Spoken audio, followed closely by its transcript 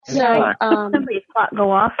So somebody's clock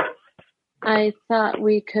go off. I thought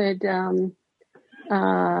we could,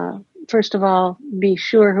 first of all, be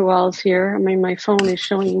sure who all's here. I mean, my phone is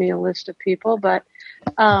showing me a list of people, but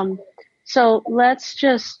so let's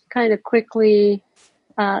just kind of quickly.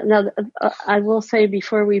 Now, I will say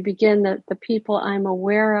before we begin that the people I'm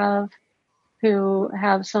aware of who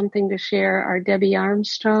have something to share are Debbie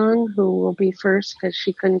Armstrong, who will be first because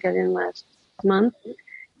she couldn't get in last month,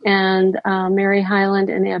 and Mary Highland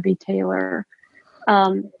and Abby Taylor.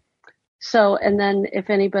 So, and then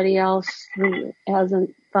if anybody else who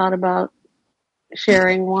hasn't thought about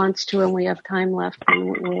sharing wants to, and we have time left,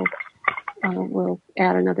 then we'll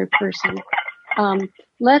add another person.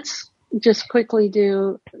 Let's just quickly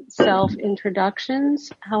do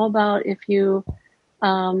self-introductions. How about if you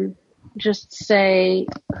just say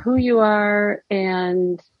who you are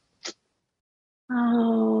and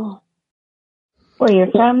where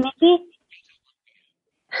you're from, Nikki?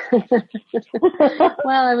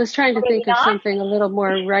 Well, I was trying to think of something a little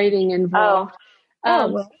more writing involved.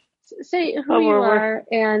 Say who you are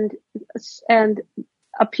and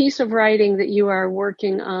a piece of writing that you are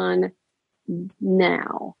working on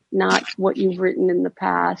now, not what you've written in the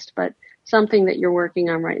past, but something that you're working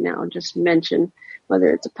on right now. Just mention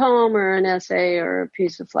whether it's a poem or an essay or a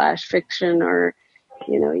piece of flash fiction or,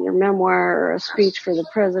 your memoir or a speech for the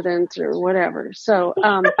president or whatever. So,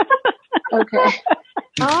 okay.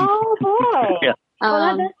 Oh boy. Yeah.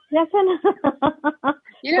 That's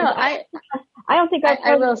I don't think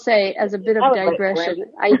I will say, as a bit of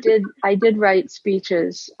digression, I did write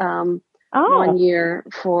speeches one year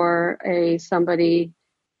for somebody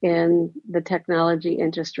in the technology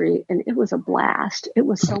industry, and it was a blast. It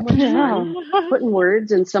was so much fun putting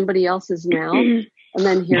words in somebody else's mouth and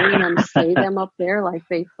then hearing them say them up there like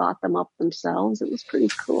they thought them up themselves. It was pretty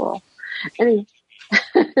cool. Anyway,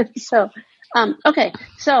 so okay,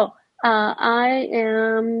 so I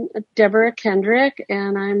am Deborah Kendrick,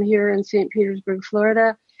 and I'm here in St. Petersburg,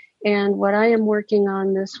 Florida. And what I am working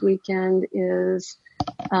on this weekend is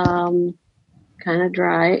kind of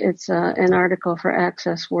dry. It's an article for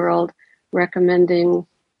Access World recommending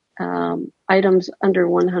items under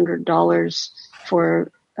 $100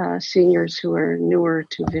 for seniors who are newer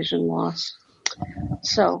to vision loss.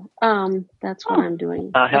 So that's what I'm doing.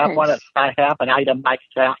 I have an item like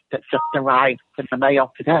that just arrived in the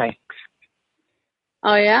mail today.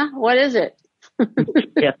 Oh yeah, what is it?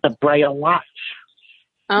 It's a Braille watch.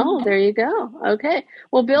 Oh, there you go. Okay.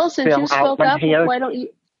 Well, Bill, since you spoke up, here. why don't you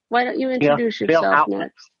introduce yourself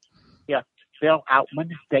next? Yes, Bill Outman,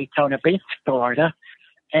 Daytona Beach, Florida,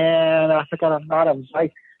 and I've got a lot of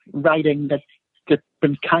writing that's just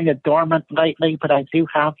been kind of dormant lately, but I do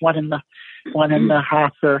have one in the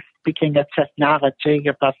hopper. Speaking of technology,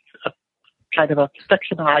 about kind of a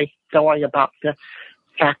fictionalized story about the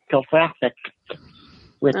tactile graphics,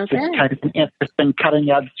 which is kind of an interesting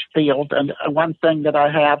cutting-edge field. And one thing that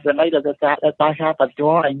I have related to that is I have a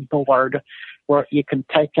drawing board where you can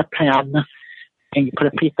take a pen and you put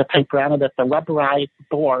a piece of paper on it. It's a rubberized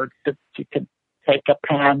board that you can take a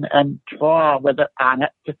pen and draw with it on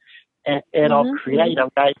it, and it'll create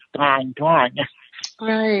a nice line drawing.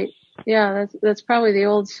 Right. Yeah, that's probably the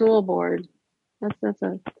old Sewell board. That's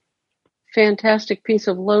a fantastic piece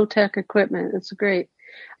of low-tech equipment. It's great.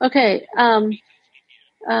 Okay. Anne,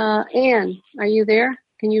 are you there?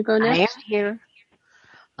 Can you go next? I am here.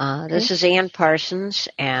 This is Ann Parsons,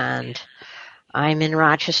 and I'm in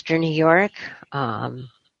Rochester, New York, author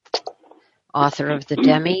of The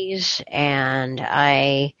Demis, and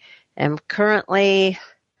I am currently,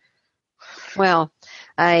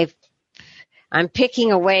 I'm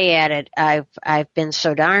picking away at it. I've been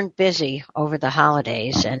so darn busy over the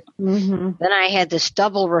holidays, and then I had this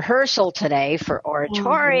double rehearsal today for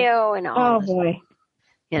oratorio and all this. Boy.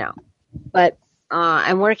 But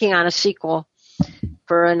I'm working on a sequel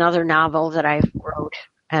for another novel that I wrote,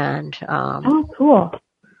 and cool.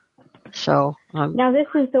 So now this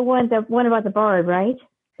is the one about the bard, right?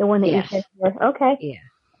 The one that you said. Okay. Yeah.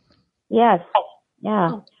 Yes.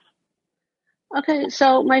 Yeah. Okay,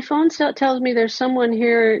 so my phone tells me there's someone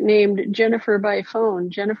here named Jennifer by phone.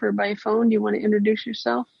 Jennifer by phone, do you want to introduce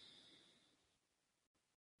yourself?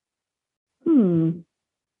 Is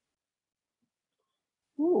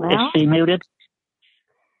she muted?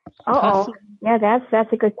 Yeah,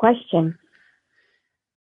 that's a good question.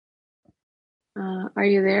 Are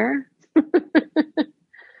you there?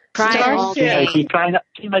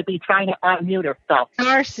 She might be trying to unmute herself.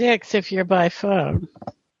 Star 6 if you're by phone.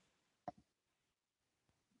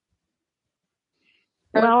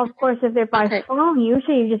 Well, of course, if they're by phone,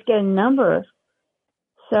 usually you just get a number.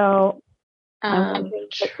 So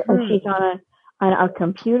she's on on a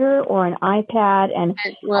computer or an iPad, and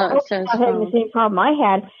it says I had the same problem I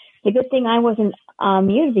had. The good thing I wasn't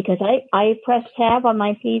muted, because I pressed tab on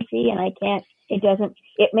my PC and I can't.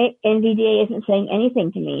 NVDA isn't saying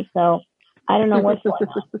anything to me, so I don't know what's going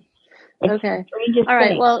on. Okay. All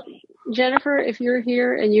right. Well, Jennifer, if you're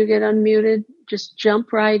here and you get unmuted, just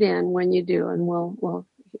jump right in when you do, and we'll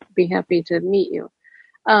be happy to meet you.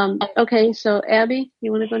 Okay. So Abby,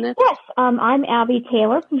 you want to go next? Yes. I'm Abby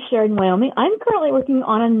Taylor from Sheridan, Wyoming. I'm currently working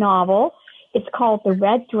on a novel. It's called The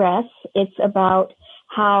Red Dress. It's about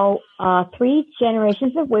how 3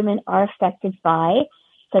 generations of women are affected by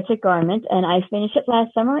such a garment. And I finished it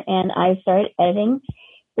last summer, and I started editing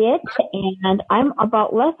it, and I'm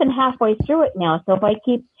about less than halfway through it now. So if I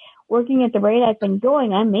keep working at the rate I've been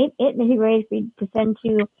going, it may be ready to send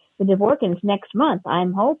to the Dvorkins next month,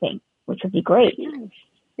 I'm hoping, which would be great.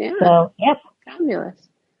 Yeah. So, yep. Fabulous.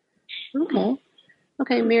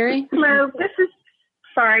 Okay, Mary? Hello, this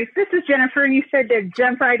is Jennifer, and you said to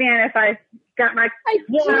jump right in if I got my... I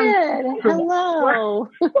did. Hello.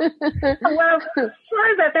 Hello.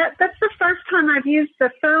 Sorry about that. That's the first time I've used the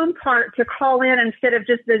phone part to call in instead of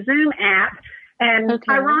just the Zoom app. And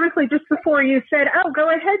ironically, just before you said, oh, go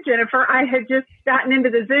ahead, Jennifer, I had just gotten into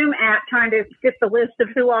the Zoom app trying to get the list of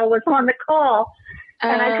who all was on the call,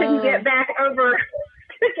 and I couldn't get back over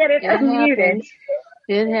to get it unmuted.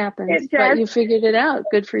 It happens. But you figured it out.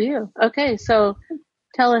 Good for you. Okay, so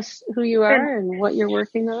tell us who you are and what you're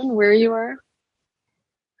working on, where you are.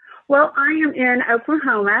 Well, I am in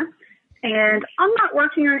Oklahoma, and I'm not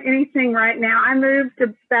working on anything right now. I moved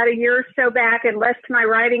about a year or so back and left my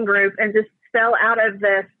writing group and just fell out of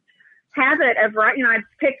the habit of writing. I've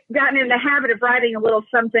gotten in the habit of writing a little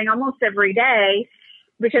something almost every day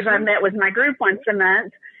because I met with my group once a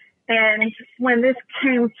month. And when this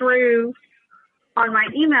came through on my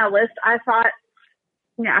email list, I saw it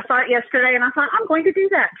yesterday, and I thought, I'm going to do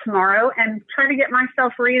that tomorrow and try to get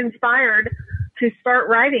myself re-inspired to start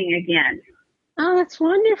writing again. Oh, that's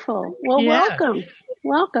wonderful. Well,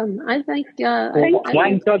 welcome. I think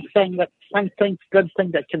one good thing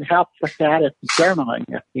that can help with that is journaling.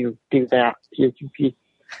 If you do that, you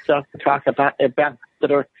start to talk about events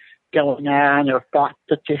that are going on or thoughts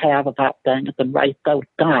that you have about things and write those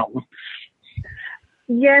down.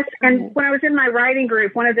 Yes, and when I was in my writing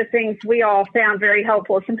group, one of the things we all found very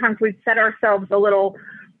helpful is sometimes we'd set ourselves a little,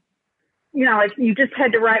 like you just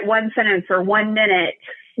had to write one sentence or 1 minute,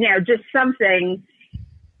 just something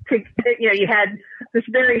to, you had this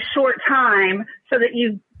very short time so that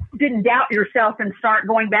you didn't doubt yourself and start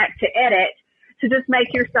going back to edit, to just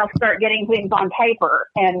make yourself start getting things on paper.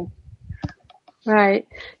 And right.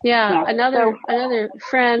 Yeah. Another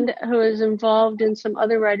friend who is involved in some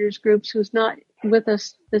other writers groups who's not with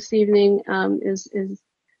us this evening is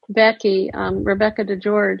Becky, Rebecca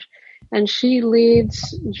DeGeorge, and she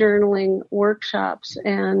leads journaling workshops.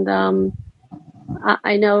 And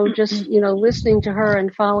I know just, listening to her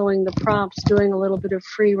and following the prompts, doing a little bit of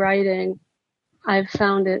free writing, I've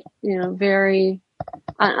found it, very,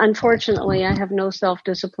 unfortunately, I have no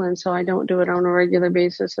self-discipline, so I don't do it on a regular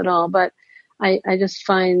basis at all. But I just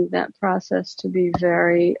find that process to be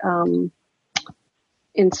very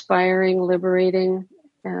inspiring, liberating,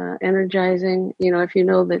 energizing. If you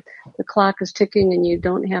know that the clock is ticking and you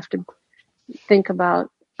don't have to think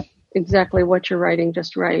about exactly what you're writing,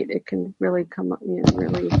 just write. It can really come up,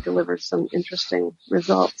 really deliver some interesting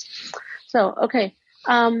results. So, okay,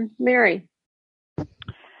 Mary.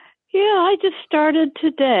 Yeah, I just started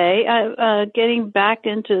today, getting back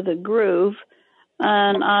into the groove,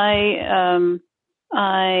 and I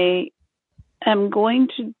am going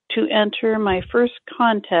to enter my first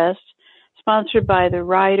contest sponsored by the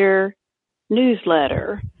Writer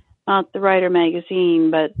newsletter, not the Writer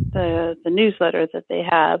magazine, but the newsletter that they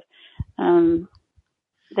have.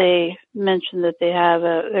 They mentioned that they have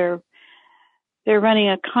they're running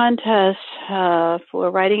a contest for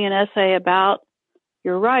writing an essay about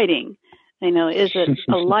your writing. Is it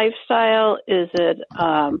a lifestyle? Is it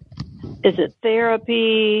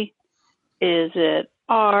therapy? Is it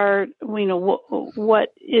art? What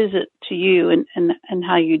is it to you and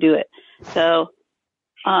how you do it? So,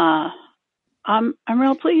 I'm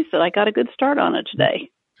real pleased that I got a good start on it today.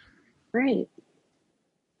 Great.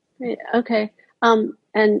 Okay.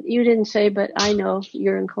 And you didn't say, but I know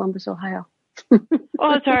you're in Columbus, Ohio.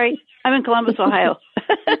 Oh, sorry. I'm in Columbus, Ohio.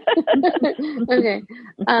 Okay.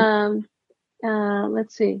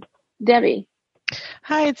 Let's see. Debbie.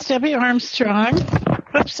 Hi, it's Debbie Armstrong.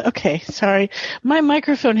 Oops, okay, sorry. My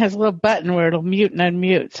microphone has a little button where it'll mute and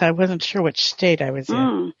unmute, so I wasn't sure which state I was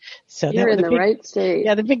in. So you're in the right state.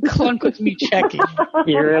 Yeah, the big clunk was me checking.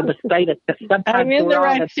 You're in the state of I'm in the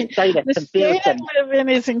right state. The state I live in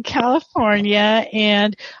is in California,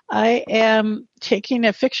 and I am taking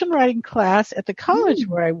a fiction writing class at the college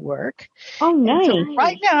where I work. Oh, nice. So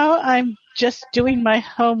right now, I'm just doing my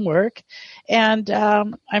homework, and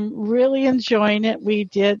I'm really enjoying it.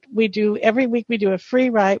 Every week we do a free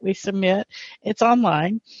write. We submit. It's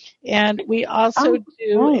online, and we also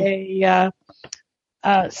do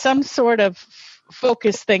some sort of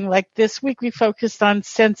focus thing. Like this week we focused on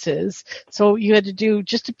senses, so you had to do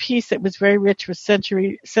just a piece that was very rich with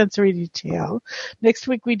sensory detail. Next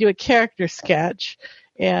week we do a character sketch,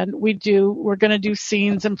 and we're going to do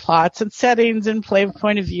scenes and plots and settings and play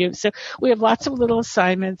point of view. So we have lots of little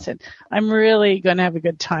assignments, and I'm really going to have a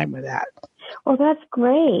good time with that. Oh, that's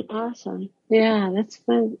great. Awesome. Yeah, that's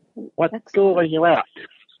fun. What school are you at?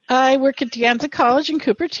 I work at De Anza College in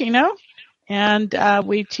Cupertino, and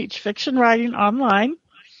we teach fiction writing online.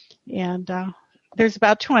 And there's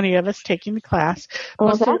about 20 of us taking the class.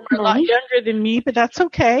 Most of them are a lot younger than me, but that's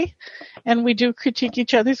okay. And we do critique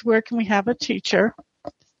each other's work, and we have a teacher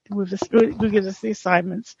who gives us the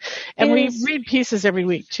assignments. And we read pieces every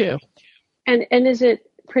week, too. And is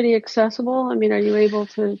it pretty accessible? I mean, are you able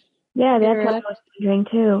to... Yeah, that's what I was doing,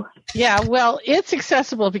 too. Yeah, well, it's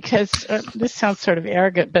accessible because, this sounds sort of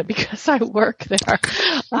arrogant, but because I work there.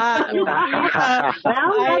 I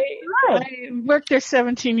worked there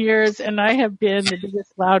 17 years, and I have been the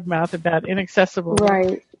biggest loudmouth about inaccessible.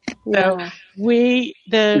 Right. So yeah.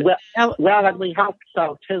 and we hope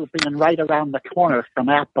so, too, being right around the corner from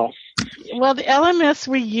Apple. Well, the LMS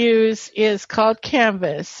we use is called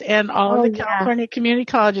Canvas, and all of the California community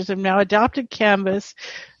colleges have now adopted Canvas.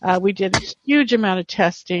 We did a huge amount of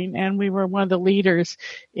testing, and we were one of the leaders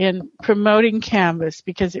in promoting Canvas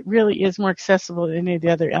because it really is more accessible than any of the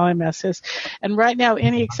other LMSs. And right now,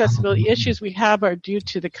 any accessibility issues we have are due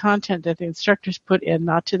to the content that the instructors put in,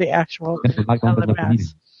 not to the actual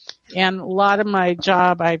LMS. And a lot of my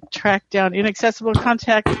job, I track down inaccessible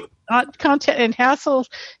content and hassle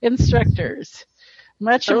instructors.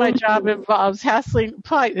 Much of my job involves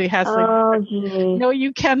politely hassling. Oh, gee. No,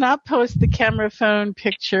 you cannot post the camera phone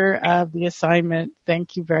picture of the assignment.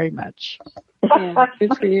 Thank you very much. Yeah,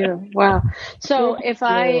 good for you. Wow. So if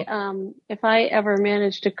I ever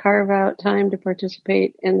manage to carve out time to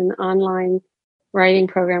participate in an online writing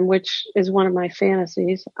program, which is one of my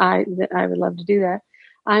fantasies, I would love to do that.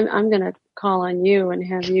 I'm going to call on you and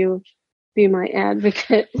have you be my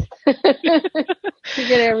advocate to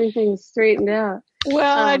get everything straightened out.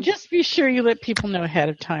 Well, just be sure you let people know ahead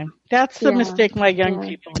of time. That's the mistake my young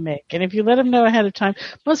people make. And if you let them know ahead of time,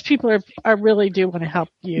 most people are really do want to help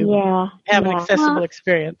you have an accessible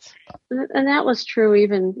experience. And that was true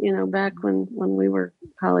even, back when we were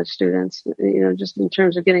college students, just in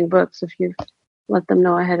terms of getting books. If you let them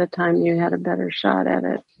know ahead of time, you had a better shot at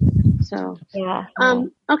it. So,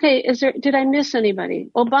 okay. Did I miss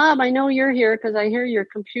anybody? Well, Bob, I know you're here because I hear your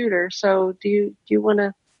computer. So do you want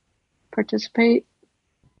to participate?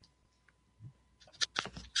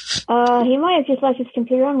 He might have just left his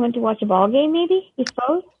computer on and went to watch a ball game, maybe, you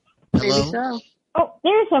suppose? Hello? Maybe so. Oh,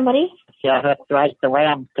 there's somebody. Yeah, that's right. The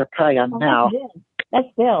Rams are playing now. That's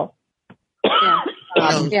Bill.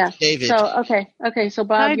 Yeah. David. So, okay. So,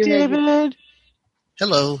 Bob, Hi, David.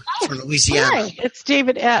 Hello, from Louisiana. Hi, it's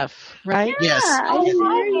David F., right? Yeah, Yes.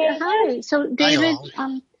 Hi. So, David,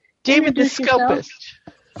 David the Scopist.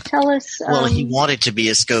 Tell us. Well, he wanted to be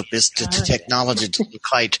a scopist. The technology didn't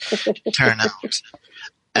quite turn out.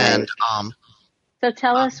 And so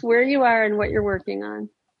tell us where you are and what you're working on.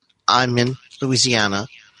 I'm in Louisiana,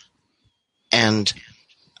 and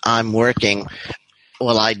I'm working.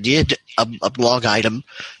 Well, I did a blog item.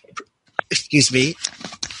 Excuse me.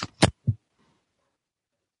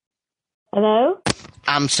 Hello?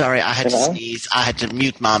 I'm sorry, I had to sneeze. I had to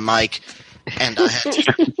mute my mic, and I had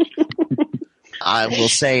to. I will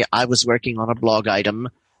say I was working on a blog item.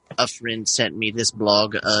 A friend sent me this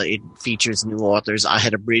blog. It features new authors. I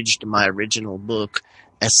had abridged my original book,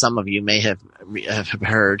 as some of you may have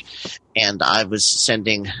heard, and I was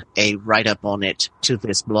sending a write-up on it to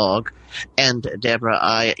this blog. And Deborah,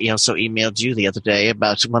 I also emailed you the other day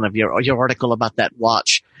about one of your article about that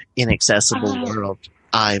watch, Inaccessible World.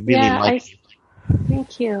 I really like it.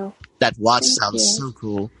 Thank you. That watch sounds so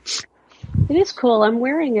cool. It is cool. I'm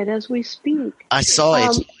wearing it as we speak. I saw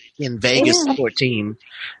it in Vegas 14,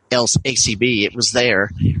 ACB. It was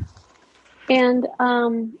there. And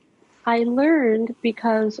I learned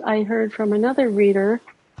because I heard from another reader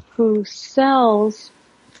who sells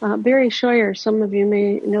Barry Scheuer, some of you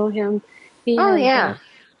may know him. He has a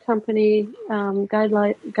company,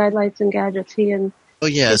 Guidelights and Gadgets. He and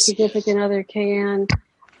his significant other, Kayan.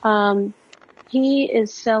 He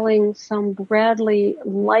is selling some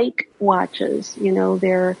Bradley-like watches. You know,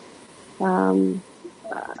 they're, I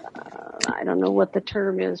don't know what the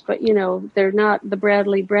term is, but, you know, they're not the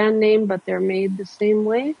Bradley brand name, but they're made the same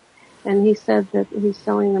way. And he said that he's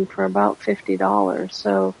selling them for about $50.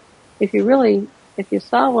 So if you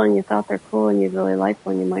saw one, you thought they're cool, and you really like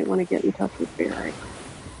one, you might want to get in touch with Barry.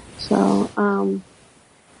 So, and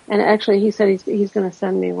actually he said he's going to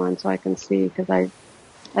send me one so I can see, because I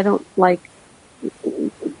don't like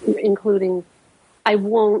including, I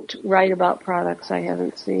won't write about products I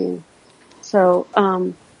haven't seen. So,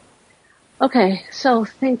 okay, so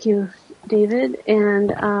thank you, David.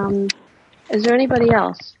 And is there anybody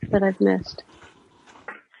else that I've missed?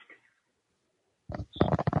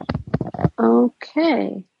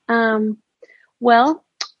 Okay. Well,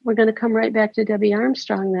 we're going to come right back to Debbie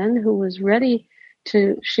Armstrong then, who was ready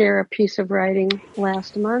to share a piece of writing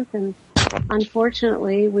last month, and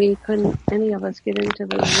unfortunately we couldn't, any of us, get into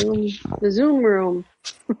the Zoom room.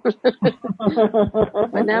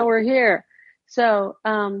 But now we're here. So,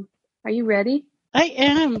 are you ready? I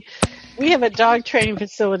am. We have a dog training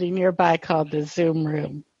facility nearby called the Zoom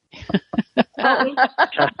Room. The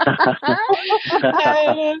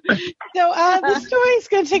story is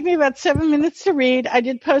going to take me about 7 minutes to read. I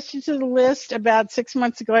did post it to the list about 6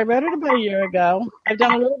 months ago. I wrote it about a year ago. I've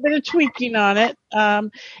done a little bit of tweaking on it,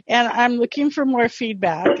 and I'm looking for more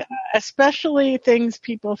feedback, especially things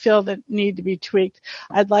people feel that need to be tweaked.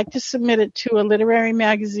 I'd like to submit it to a literary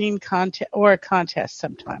magazine contest or a contest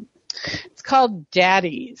sometime. It's called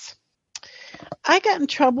Daddies. I got in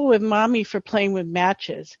trouble with Mommy for playing with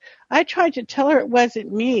matches. I tried to tell her it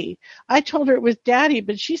wasn't me. I told her it was Daddy,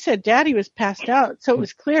 but she said Daddy was passed out, so it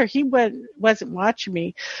was clear he wasn't watching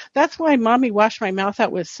me. That's why Mommy washed my mouth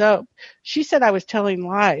out with soap. She said I was telling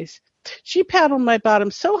lies. She paddled my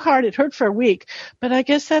bottom so hard it hurt for a week, but I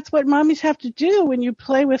guess that's what mommies have to do when you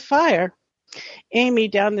play with fire. Amy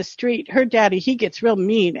down the street, her daddy, he gets real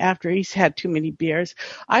mean after he's had too many beers.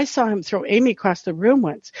 I saw him throw Amy across the room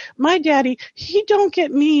once. My daddy, he don't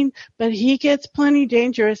get mean, but he gets plenty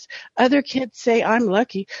dangerous. Other kids say I'm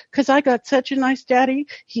lucky because I got such a nice daddy.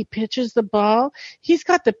 He pitches the ball. He's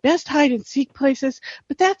got the best hide-and-seek places,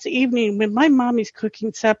 but that's evening when my mommy's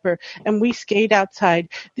cooking supper and we skate outside.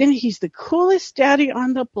 Then he's the coolest daddy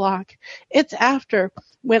on the block. It's after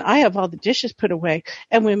when I have all the dishes put away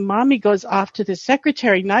and when Mommy goes off to the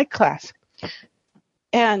secretary night class.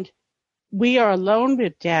 And we are alone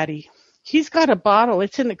with Daddy. He's got a bottle.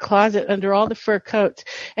 It's in the closet under all the fur coats.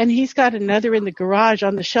 And he's got another in the garage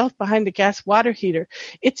on the shelf behind the gas water heater.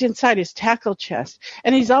 It's inside his tackle chest.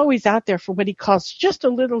 And he's always out there for what he calls just a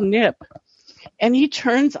little nip. And he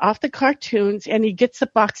turns off the cartoons and he gets the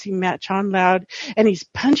boxing match on loud and he's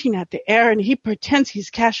punching at the air and he pretends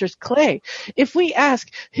he's Cassius Clay. If we ask,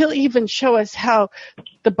 he'll even show us how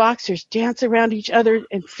the boxers dance around each other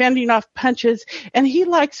and fending off punches, and he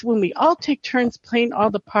likes when we all take turns playing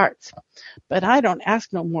all the parts. But I don't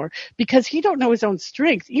ask no more because he don't know his own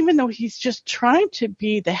strength, even though he's just trying to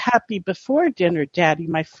be the happy before dinner daddy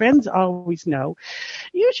my friends always know.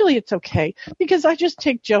 Usually it's okay because I just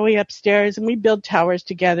take Joey upstairs and we build towers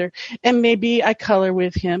together and maybe I color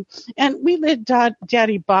with him and we let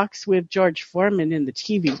Daddy box with George Foreman in the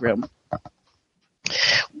TV room.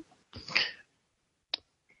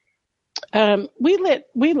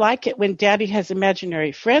 We like it when Daddy has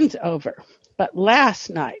imaginary friends over. But last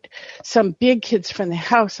night, some big kids from the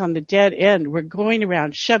house on the dead end were going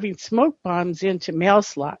around shoving smoke bombs into mail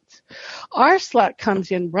slots. Our slot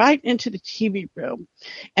comes in right into the TV room,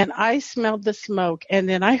 and I smelled the smoke, and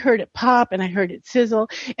then I heard it pop, and I heard it sizzle,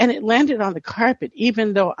 and it landed on the carpet.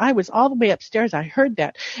 Even though I was all the way upstairs, I heard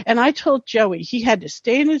that. And I told Joey he had to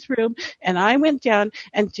stay in his room, and I went down,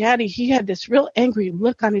 and Daddy, he had this real angry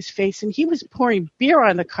look on his face, and he was pouring beer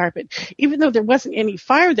on the carpet, even though there wasn't any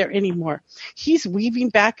fire there anymore. He's weaving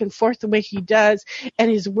back and forth the way he does,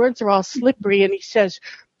 and his words are all slippery, and he says,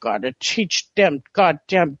 "Gotta teach them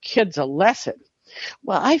goddamn kids a lesson."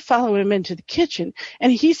 Well, I follow him into the kitchen,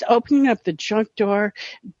 and he's opening up the junk drawer,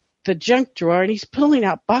 and he's pulling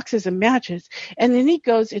out boxes of matches, and then he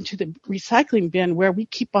goes into the recycling bin where we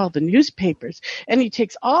keep all the newspapers, and he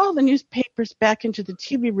takes all the newspapers back into the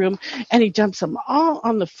TV room, and he dumps them all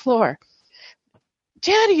on the floor.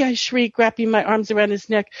 "Daddy," I shriek, wrapping my arms around his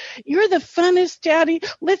neck, "you're the funnest, Daddy.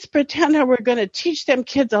 Let's pretend how we're going to teach them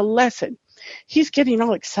kids a lesson." He's getting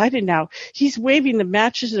all excited now. He's waving the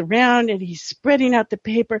matches around and he's spreading out the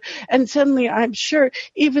paper. And suddenly, I'm sure,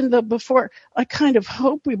 even though before I kind of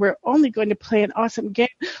hoped we were only going to play an awesome game,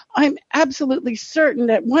 I'm absolutely certain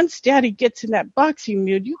that once Daddy gets in that boxing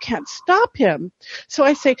mood, you can't stop him. So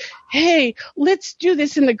I say, hey, let's do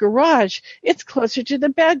this in the garage. It's closer to the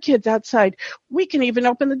bad kids outside. We can even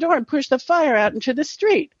open the door and push the fire out into the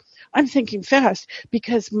street. I'm thinking fast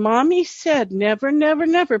because Mommy said never, never,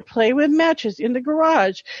 never play with matches in the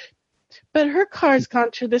garage. But her car's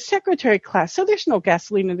gone to the secretary class, so there's no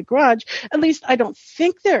gasoline in the garage. At least I don't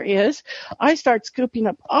think there is. I start scooping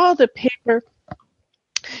up all the paper.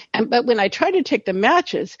 But when I try to take the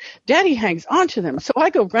matches, Daddy hangs onto them. So I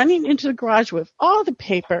go running into the garage with all the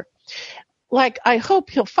paper. Like, I hope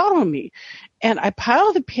he'll follow me. And I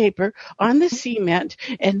pile the paper on the cement,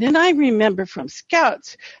 and then I remember from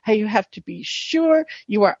Scouts how you have to be sure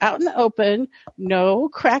you are out in the open, no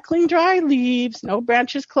crackling dry leaves, no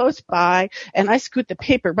branches close by, and I scoot the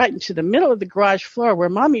paper right into the middle of the garage floor where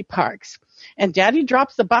Mommy parks. And Daddy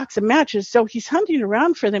drops the box of matches, so he's hunting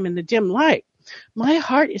around for them in the dim light. My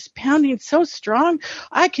heart is pounding so strong,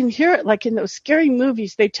 I can hear it like in those scary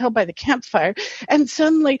movies they tell by the campfire, and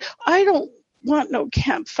suddenly I don't want no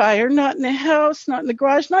campfire, not in the house, not in the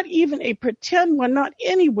garage, not even a pretend one, not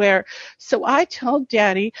anywhere. So I tell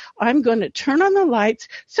Daddy I'm going to turn on the lights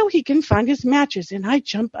so he can find his matches. And I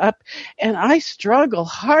jump up and I struggle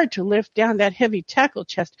hard to lift down that heavy tackle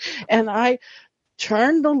chest. And I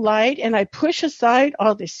turn the light and I push aside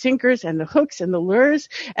all the sinkers and the hooks and the lures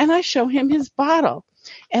and I show him his bottle.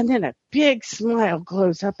 And then a big smile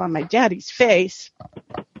glows up on my Daddy's face.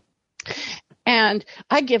 And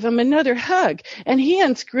I give him another hug, and he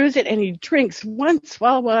unscrews it, and he drinks one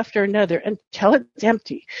swallow after another until it's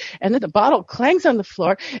empty. And then the bottle clangs on the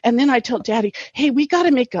floor, and then I tell Daddy, hey, we got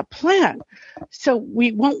to make a plan so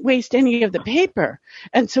we won't waste any of the paper.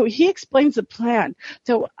 And so he explains the plan.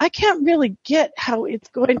 So I can't really get how it's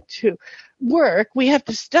going to work. We have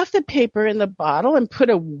to stuff the paper in the bottle and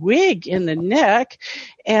put a wig in the neck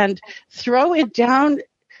and throw it down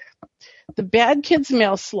the bad kid's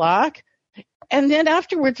mail slot. And then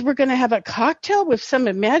afterwards, we're going to have a cocktail with some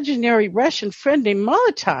imaginary Russian friend named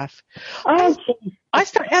Molotov. I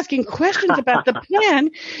start asking questions about the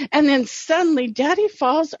plan, and then suddenly Daddy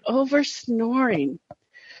falls over snoring.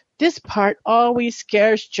 This part always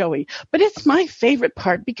scares Joey, but it's my favorite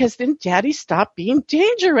part because then Daddy stopped being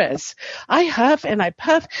dangerous. I huff and I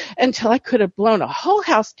puff until I could have blown a whole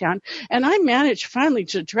house down, and I managed finally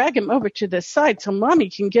to drag him over to the side so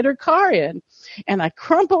Mommy can get her car in. And I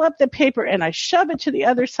crumple up the paper and I shove it to the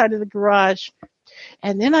other side of the garage.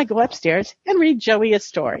 And then I go upstairs and read Joey a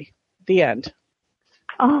story. The end.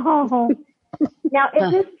 Oh. Now,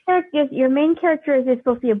 is this character, your main character, is this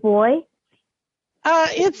supposed to be a boy?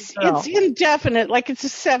 It's indefinite, like it's a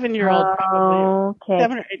 7-year-old probably. Okay.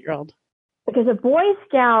 7 or 8-year-old. Because a Boy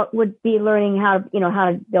Scout would be learning how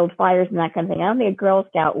to build fires and that kind of thing. I don't think a Girl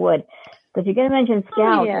Scout would. Because you're going to mention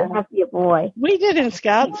Scouts, it has to be a boy. We did in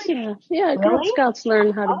Scouts. Yeah, Girl Scouts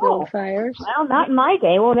learn how to build fires. Well, not in my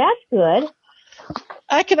day. Well, that's good.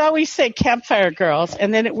 I could always say Campfire Girls,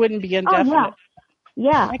 and then it wouldn't be indefinite. Oh,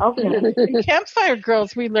 yeah, okay. Campfire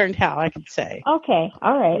Girls, we learned how, I could say. Okay,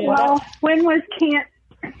 all right. Yeah. Well,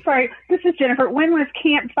 this is Jennifer. When was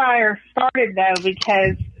Campfire started, though?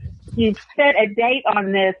 Because you set a date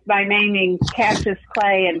on this by naming Cassius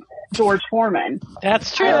Clay and George Foreman.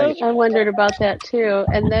 That's true. I wondered about that too.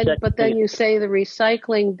 And then, but then you say the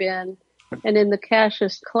recycling bin, and in the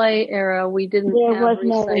Cassius Clay era, we didn't have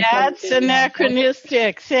recycling. That's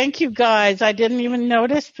anachronistic. Thank you, guys. I didn't even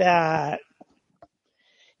notice that.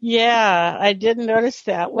 Yeah, I didn't notice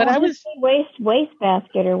that. When I was waste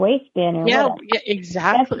basket or waste bin or whatever. Yeah,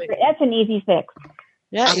 exactly. That's an easy fix.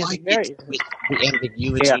 Yeah, I like it. The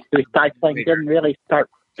ambiguity. Yeah, recycling didn't really start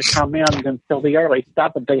to come in until the early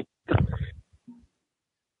 70s.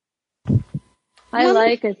 I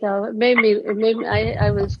like it though. It made me. I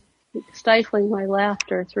was stifling my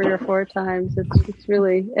laughter 3 or 4 times. It's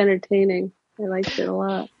really entertaining. I liked it a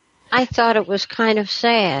lot. I thought it was kind of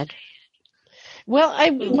sad. Well,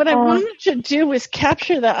 what I wanted to do was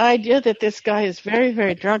capture the idea that this guy is very,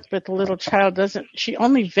 very drunk, but the little child doesn't. She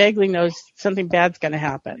only vaguely knows something bad's going to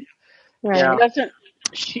happen. Right. She doesn't.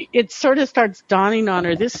 It sort of starts dawning on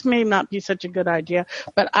her. This may not be such a good idea,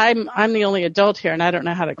 but I'm the only adult here, and I don't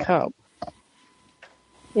know how to cope.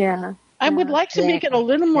 Yeah. I would like to make it a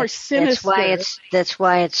little more sinister. That's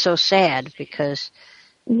why it's so sad, because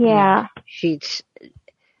it's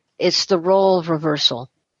the role reversal.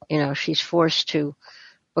 You know, she's forced to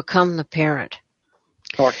become the parent.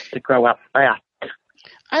 Forced to grow up fast.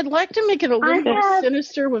 I'd like to make it a little more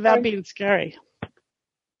sinister without being scary.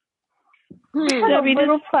 I have a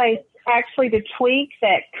little place actually to tweak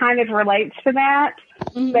that kind of relates to that.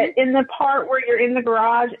 Mm-hmm. But in the part where you're in the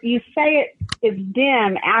garage, you say it is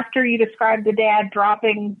dim after you describe the dad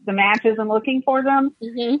dropping the matches and looking for them.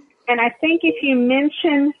 Mm-hmm. And I think if you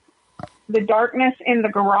mention the darkness in the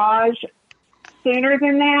garage sooner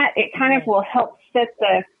than that, it kind of will help set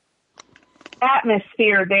the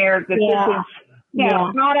atmosphere there that this is,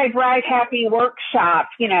 not a bright, happy workshop,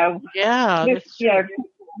 Yeah. This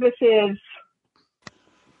is,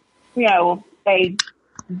 a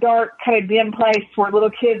dark, kind of dim place where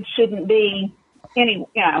little kids shouldn't be kids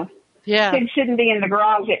shouldn't be in the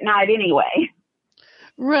garage at night anyway.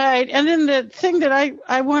 Right. And then the thing that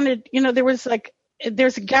I wanted, there's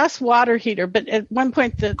a gas water heater, but at one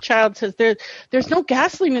point the child says there's no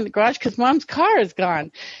gasoline in the garage because Mom's car is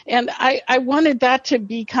gone. And I wanted that to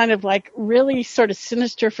be kind of like really sort of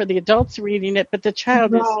sinister for the adults reading it, but the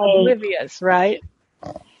child is oblivious, right?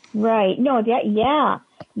 Right. No, that's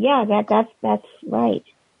right.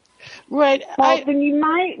 Right. Well, then you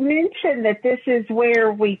might mention that this is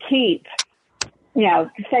where we keep,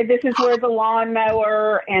 say this is where the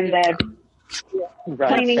lawnmower and the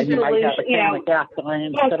cleaning solution,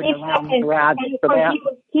 gasoline sitting around the garage for that. You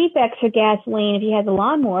would keep extra gasoline if you had the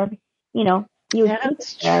lawnmower,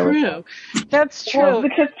 That's true. That's true. Well,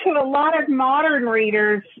 because to a lot of modern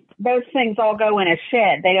readers, those things all go in a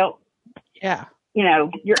shed. They don't. Yeah.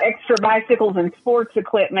 Your extra bicycles and sports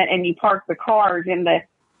equipment, and you park the cars in the,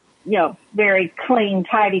 very clean,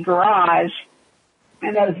 tidy garage,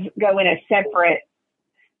 and those go in a separate.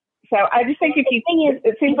 So I just think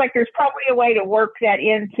it seems like there's probably a way to work that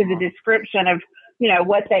into the description of,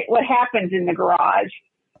 what happens in the garage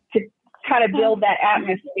to kind of build that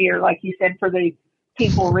atmosphere, like you said, for the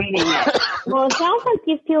people reading it. Well, it sounds like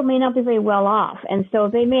these people may not be very well off, and so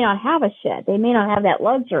they may not have a shed. They may not have that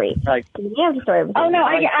luxury. Right. So you have to start everything. Oh, no,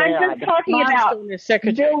 I'm just talking about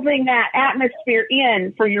building that atmosphere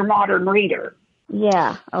in for your modern reader.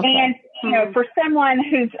 Yeah. Okay. And, for someone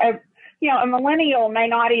who's a millennial may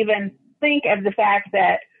not even think of the fact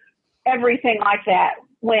that everything like that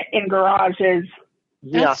went in garages.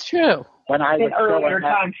 That's true. When I was earlier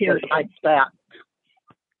time periods like that.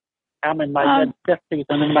 I'm in my mid-50s,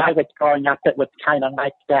 and when I was growing up, it was kind of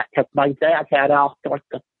like that, because my dad had all sorts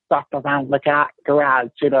of stuff around the garage,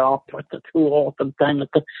 all sorts of tools and things,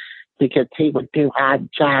 because he would do odd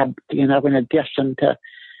jobs, in addition to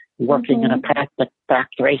working in a plastic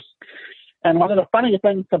factory. And one of the funny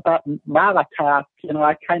things about Molotov,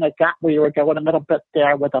 I kind of got where you were going a little bit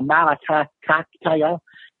there with a Molotov cocktail.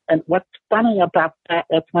 And what's funny about that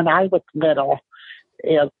is when I was little,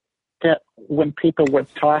 is that when people would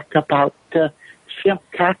talk about shrimp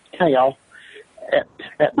cocktail at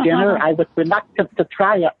dinner, I was reluctant to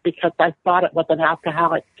try it because I thought it was an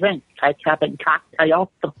alcoholic drink, like having cocktails.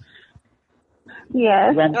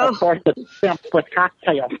 Yes. When, of course, it's shrimp with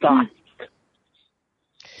cocktail sauce.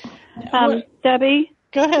 Debbie?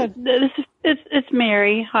 Go ahead. It's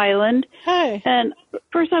Mary Highland. Hi. And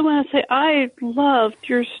first I want to say I loved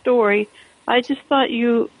your story. I just thought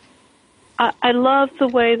I loved the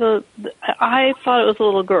way I thought it was a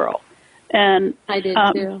little girl. And I did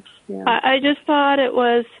too. Yeah. I just thought it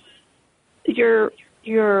was the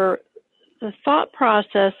thought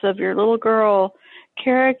process of your little girl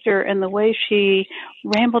character and the way she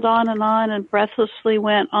rambled on and breathlessly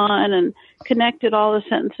went on and connected all the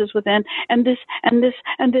sentences within and this and this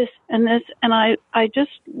and this and this, and I just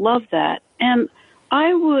love that. And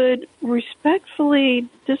I would respectfully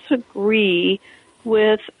disagree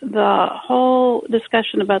with the whole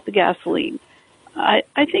discussion about the gasoline. I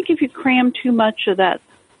think if you cram too much of that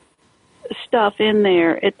stuff in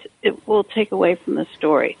there, it will take away from the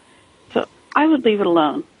story. So I would leave it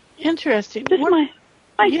alone. Interesting. Just my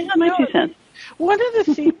 2 cents. One of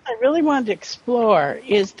the things I really wanted to explore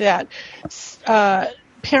is that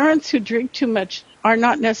parents who drink too much are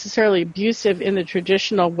not necessarily abusive in the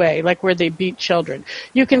traditional way, like where they beat children.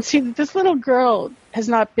 You can see that this little girl has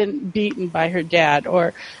not been beaten by her dad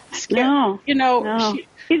or scared. No.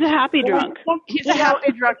 He's a happy drunk. He's a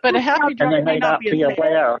happy drunk, but a happy drunk may not be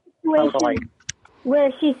aware. Totally.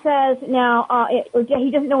 Where she says now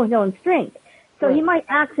he doesn't know his own strength, so he might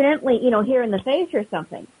accidentally, hear in the face or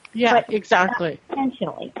something. Yeah, but exactly.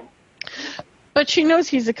 Intentionally. But she knows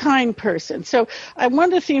he's a kind person. So one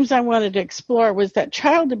of the themes I wanted to explore was that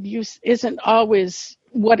child abuse isn't always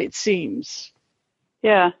what it seems.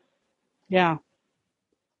 Yeah. Yeah.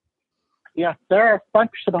 Yeah, there are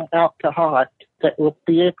functional alcoholics that will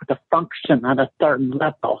be able to function on a certain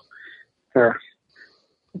level.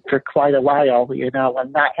 for quite a while,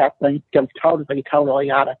 and not have things go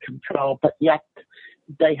totally out of control, but yet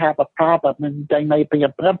they have a problem and they may be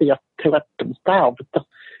oblivious to it themselves.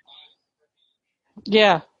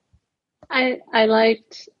 Yeah. I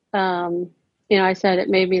liked, I said it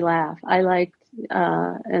made me laugh. I liked,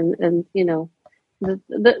 and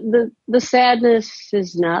the sadness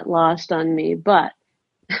is not lost on me, but,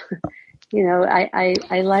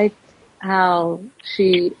 I liked how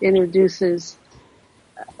she introduces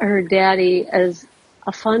her daddy as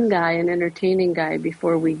a fun guy, an entertaining guy,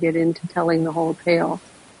 before we get into telling the whole tale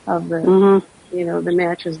of the, the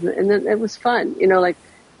matches. And then it was fun, like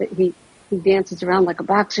he dances around like a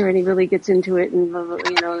boxer and he really gets into it. And,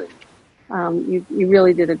 you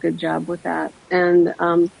really did a good job with that. And,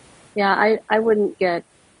 I wouldn't get,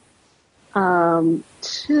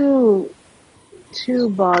 too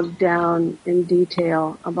bogged down in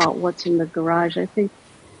detail about what's in the garage. I think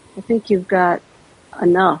you've got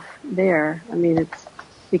enough there. I mean, it's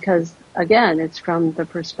because, again, it's from the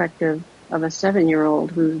perspective of a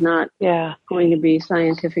 7-year-old who's not going to be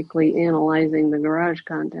scientifically analyzing the garage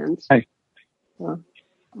contents. Hey. So,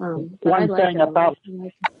 I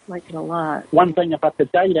like it a lot. One thing about the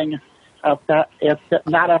dating of that is that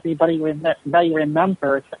not everybody may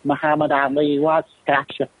remember that Muhammad Ali was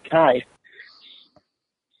Cassius Clay.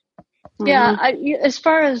 Yeah, as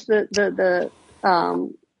far as the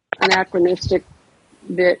anachronistic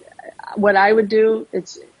bit, what I would do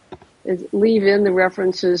is leave in the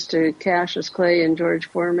references to Cassius Clay and George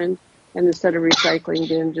Foreman, and instead of recycling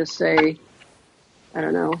bin, just say, I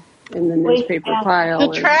don't know, in the newspaper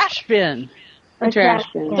pile. The trash bin. The trash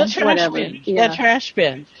bin. The trash whatever. bin. Yeah. The trash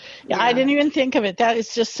bin. Yeah, I didn't even think of it. That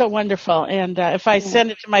is just so wonderful. And if I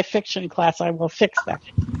send it to my fiction class, I will fix that.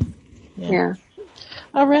 Yeah.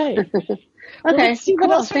 All right. Okay. Well, let's see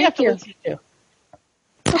what else we have to you. listen to.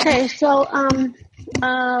 Okay, so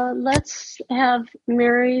let's have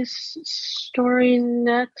Mary's story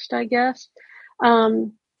next, I guess.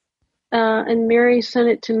 And Mary sent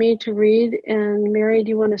it to me to read. And Mary, do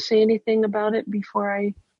you want to say anything about it before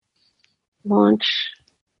I launch?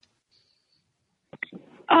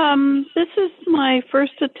 This is my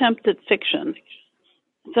first attempt at fiction,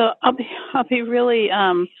 so I'll be really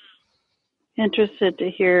interested to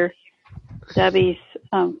hear Debbie's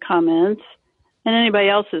comments and anybody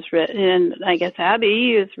else has written. And I guess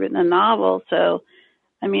Abby has written a novel. So,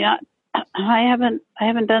 I mean, I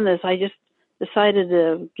haven't done this. I just decided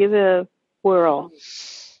to give it a whirl.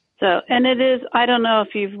 So, and it is. I don't know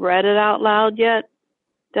if you've read it out loud yet,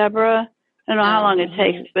 Deborah. I don't know how long it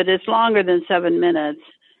takes, but it's longer than 7 minutes.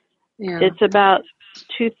 Yeah. It's about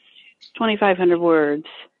 2,500 words.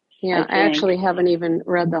 Yeah, I actually haven't even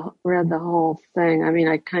read the whole thing. I mean,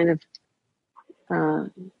 I kind of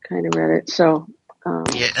read it. So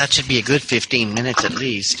yeah, that should be a good 15 minutes at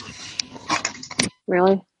least.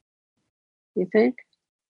 Really? You think?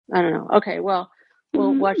 I don't know. Okay, well,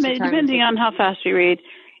 we'll watch the time. Depending on how fast you read.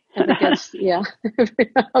 I guess, yeah.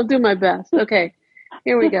 I'll do my best. Okay,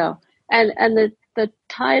 here we go. And the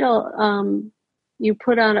title you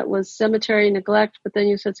put on it was Cemetery Neglect, but then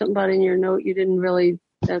you said something about in your note you didn't really.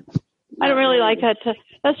 I don't really like that.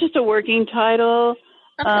 That's just a working title.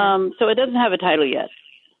 Okay. So it doesn't have a title yet.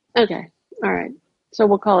 Okay. All right. So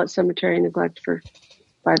we'll call it Cemetery Neglect for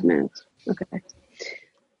 5 minutes. Okay.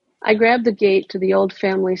 I grabbed the gate to the old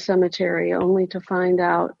family cemetery only to find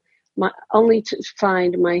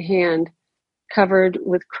my hand covered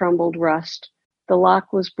with crumbled rust. The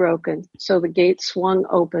lock was broken, so the gate swung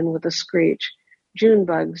open with a screech. June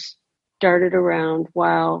bugs darted around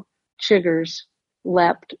while chiggers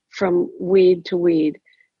leapt from weed to weed.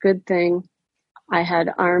 Good thing I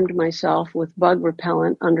had armed myself with bug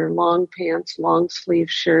repellent under long pants, long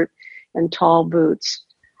sleeve shirt, and tall boots.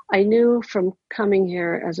 I knew from coming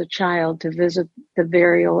here as a child to visit the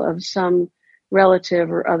burial of some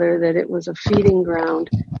relative or other that it was a feeding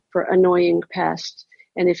ground for annoying pests,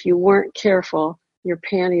 and if you weren't careful, your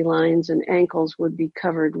panty lines and ankles would be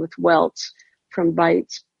covered with welts from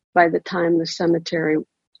bites by the time the cemetery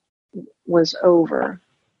was over.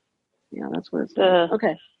 Yeah, that's what it's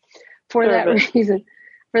okay. For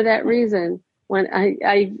that reason, when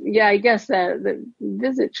I guess that the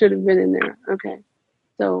visit should have been in there. Okay.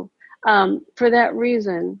 So, for that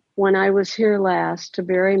reason, when I was here last to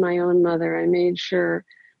bury my own mother, I made sure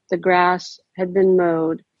the grass had been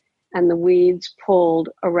mowed and the weeds pulled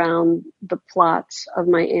around the plots of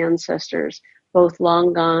my ancestors, both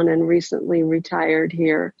long gone and recently retired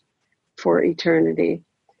here for eternity.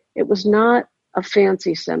 It was not a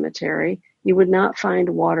fancy cemetery. You would not find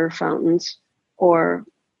water fountains or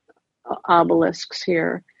obelisks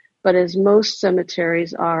here, But as most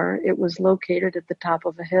cemeteries are, it was located at the top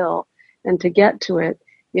of a hill, and to get to it,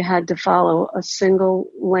 you had to follow a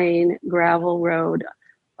single-lane gravel road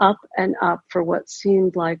up and up for what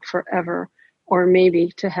seemed like forever, or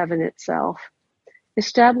maybe to heaven itself.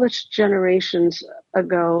 Established generations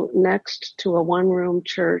ago next to a one-room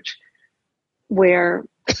church where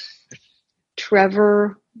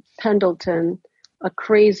Trevor Pendleton, a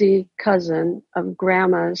crazy cousin of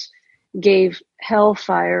Grandma's, gave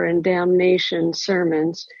hellfire and damnation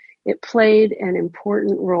sermons, it played an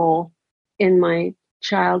important role in my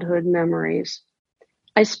childhood memories.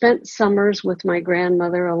 I spent summers with my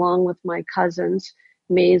grandmother along with my cousins,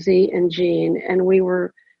 Maisie and Jean, and we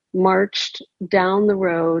were marched down the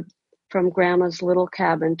road from Grandma's little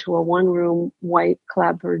cabin to a one-room white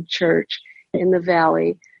clapboard church in the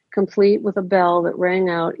valley, complete with a bell that rang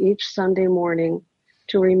out each Sunday morning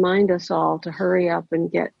to remind us all to hurry up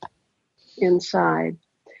and get inside.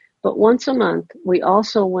 But once a month, we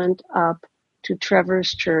also went up to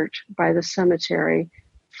Trevor's church by the cemetery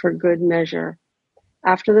for good measure.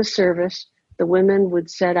 After the service, the women would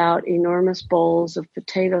set out enormous bowls of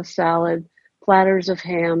potato salad, platters of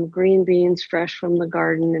ham, green beans fresh from the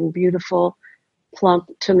garden, and beautiful, plump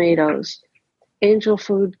tomatoes. Angel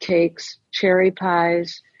food cakes, cherry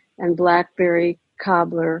pies, and blackberry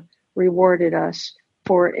cobbler rewarded us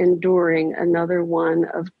for enduring another one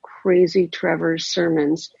of Crazy Trevor's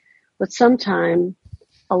sermons. But sometime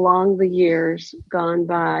along the years gone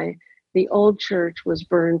by, the old church was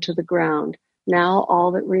burned to the ground. Now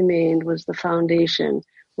all that remained was the foundation,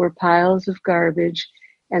 where piles of garbage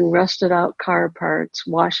and rusted out car parts,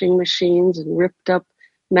 washing machines, and ripped up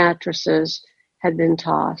mattresses had been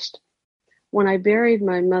tossed. When I buried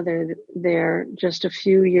my mother there just a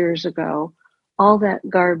few years ago, all that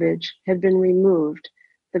garbage had been removed.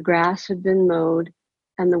 The grass had been mowed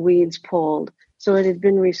and the weeds pulled, so it had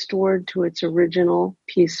been restored to its original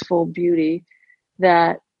peaceful beauty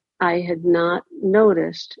that I had not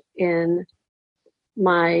noticed in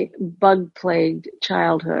my bug-plagued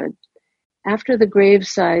childhood. After the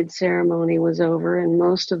graveside ceremony was over and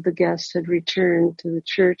most of the guests had returned to the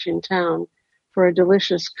church in town for a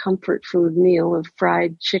delicious comfort food meal of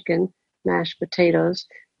fried chicken, mashed potatoes,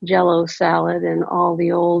 Jell-O salad, and all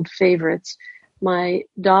the old favorites, my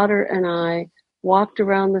daughter and I walked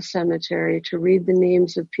around the cemetery to read the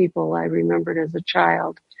names of people I remembered as a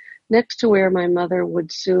child, next to where my mother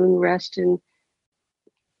would soon rest in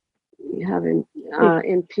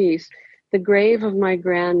peace. The grave of my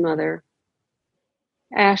grandmother,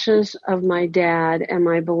 ashes of my dad and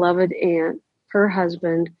my beloved aunt, her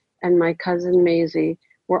husband, and my cousin Maisie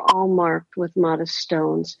were all marked with modest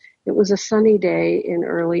stones. It was a sunny day in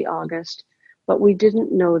early August, but we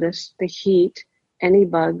didn't notice the heat, any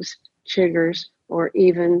bugs, chiggers, or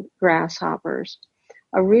even grasshoppers.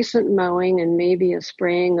 A recent mowing and maybe a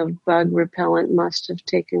spraying of bug repellent must have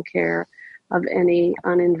taken care of any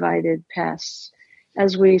uninvited pests.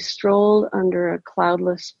 As we strolled under a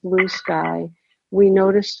cloudless blue sky, we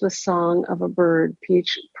noticed the song of a bird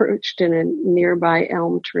perched in a nearby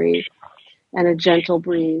elm tree and a gentle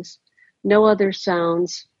breeze. No other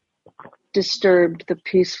sounds disturbed the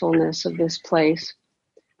peacefulness of this place.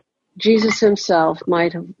 Jesus himself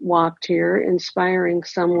might have walked here, inspiring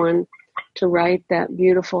someone to write that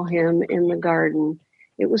beautiful hymn in the garden.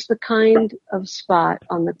 It was the kind of spot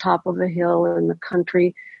on the top of a hill in the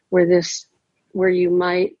country where you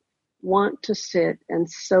might want to sit and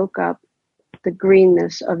soak up the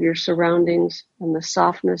greenness of your surroundings and the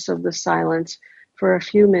softness of the silence for a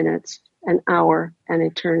few minutes, an hour, an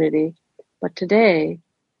eternity. But today,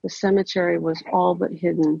 the cemetery was all but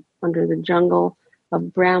hidden under the jungle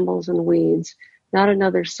of brambles and weeds. Not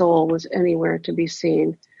another soul was anywhere to be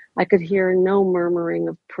seen. I could hear no murmuring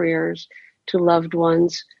of prayers to loved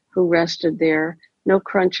ones who rested there, no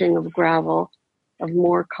crunching of gravel, of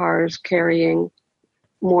more cars carrying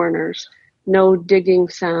mourners, no digging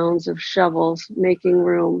sounds of shovels making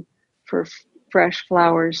room for fresh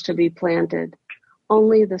flowers to be planted.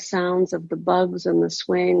 Only the sounds of the bugs and the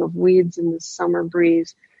swaying of weeds in the summer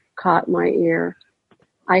breeze caught my ear.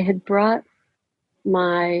 I had brought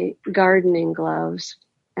my gardening gloves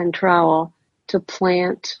and trowel to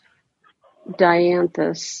plant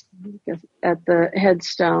dianthus at the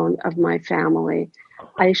headstone of my family.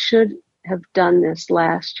 I should have done this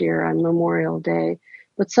last year on Memorial Day,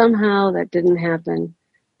 but somehow that didn't happen.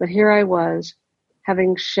 But here I was,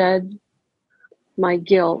 having shed my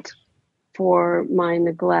guilt for my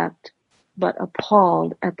neglect, but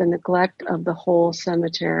appalled at the neglect of the whole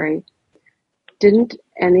cemetery. Didn't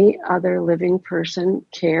any other living person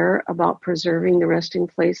care about preserving the resting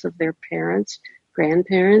place of their parents,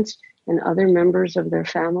 grandparents, and other members of their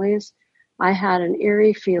families, I had an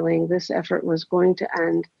eerie feeling this effort was going to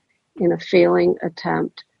end in a failing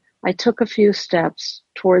attempt. I took a few steps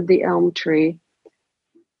toward the elm tree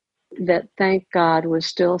that, thank God, was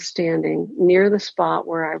still standing near the spot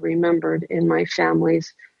where I remembered in my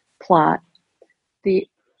family's plot. The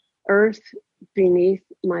earth beneath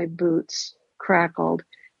my boots crackled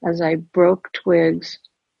as I broke twigs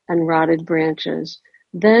and rotted branches.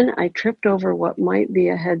 Then I tripped over what might be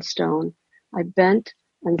a headstone. I bent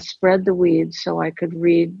and spread the weeds so I could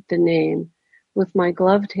read the name. With my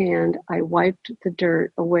gloved hand, I wiped the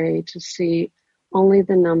dirt away to see only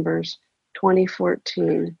the numbers,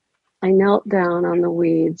 2014. I knelt down on the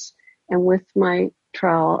weeds, and with my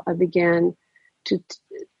trowel, I began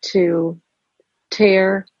to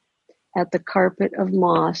tear at the carpet of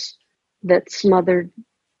moss that smothered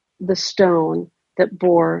the stone that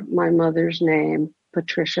bore my mother's name,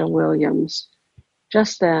 Patricia Williams.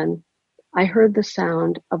 Just then, I heard the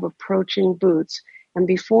sound of approaching boots, and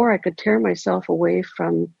before I could tear myself away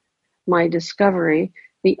from my discovery,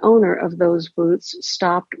 the owner of those boots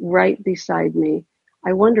stopped right beside me.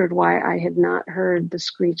 I wondered why I had not heard the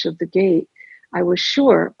screech of the gate. I was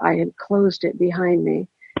sure I had closed it behind me.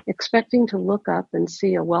 Expecting to look up and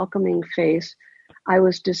see a welcoming face, I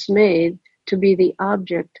was dismayed to be the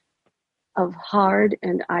object of hard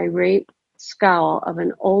and irate scowl of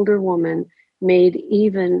an older woman made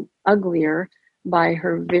even uglier by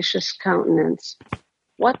her vicious countenance.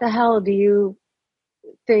 "What the hell do you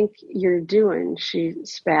think you're doing?" she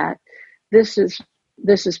spat. This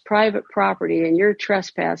is private property and you're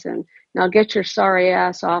trespassing. Now get your sorry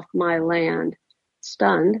ass off my land."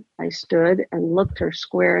 Stunned, I stood and looked her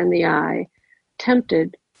square in the eye.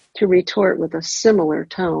 Tempted to retort with a similar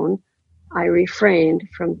tone, I refrained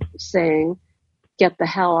from saying, "Get the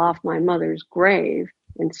hell off my mother's grave."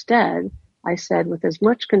 Instead, I said with as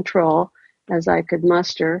much control as I could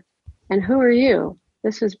muster, "And who are you?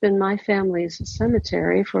 This has been my family's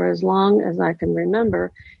cemetery for as long as I can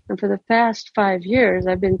remember, and for the past 5 years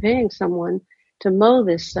I've been paying someone to mow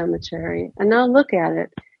this cemetery, and now look at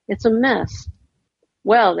it. It's a mess."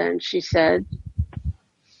 "Well then," she said,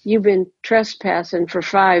 "you've been trespassing for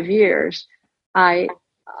 5 years. I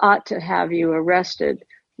ought to have you arrested."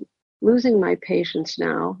 Losing my patience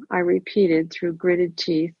now, I repeated through gritted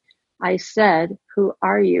teeth, I said, "Who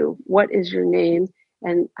are you? What is your name?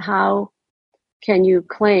 And how can you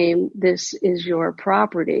claim this is your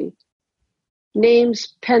property?"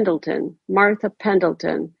 "Name's Pendleton, Martha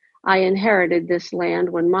Pendleton. I inherited this land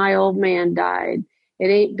when my old man died. It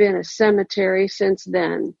ain't been a cemetery since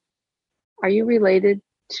then." "Are you related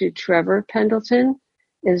to Trevor Pendleton?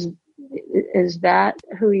 Is that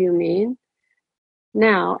who you mean?"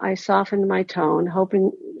 Now I softened my tone,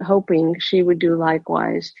 hoping she would do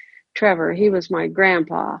likewise. "Trevor, he was my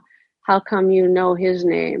grandpa. How come you know his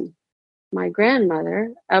name?" "My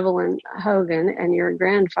grandmother, Evelyn Hogan, and your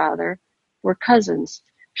grandfather were cousins.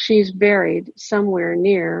 She's buried somewhere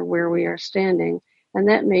near where we are standing, and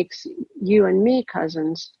that makes you and me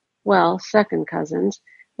cousins. Well, second cousins,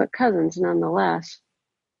 but cousins nonetheless."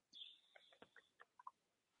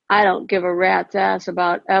 "I don't give a rat's ass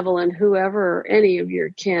about Evelyn, whoever, or any of your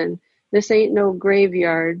kin. This ain't no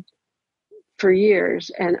graveyard for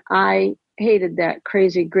years, and I hated that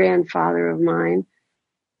crazy grandfather of mine."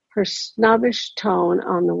 Her snobbish tone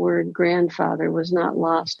on the word grandfather was not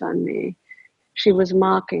lost on me. She was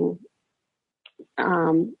mocking.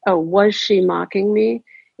 Was she mocking me?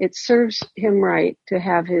 It serves him right to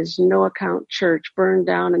have his no-account church burned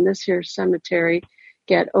down and this here cemetery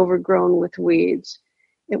get overgrown with weeds.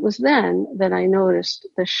 It was then that I noticed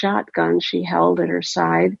the shotgun she held at her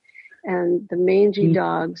side and the mangy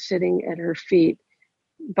dog sitting at her feet,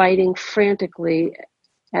 biting frantically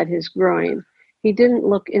at his groin. He didn't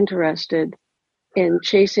look interested in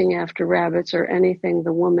chasing after rabbits or anything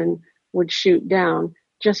the woman would shoot down,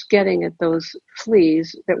 just getting at those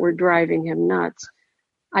fleas that were driving him nuts.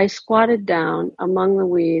 I squatted down among the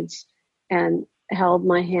weeds and held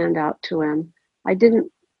my hand out to him. I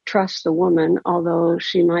didn't trust the woman, although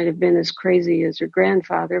she might have been as crazy as her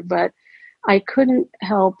grandfather, but I couldn't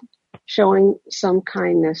help showing some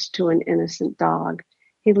kindness to an innocent dog.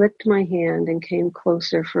 He licked my hand and came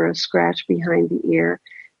closer for a scratch behind the ear.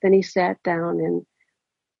 Then he sat down and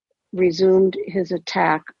resumed his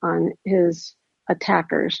attack on his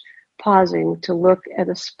attackers, pausing to look at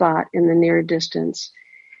a spot in the near distance.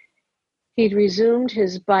 He'd resumed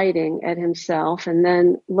his biting at himself and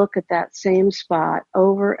then look at that same spot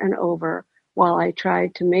over and over while I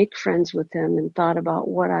tried to make friends with him and thought about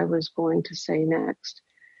what I was going to say next.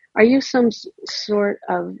 Are you some sort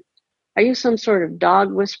of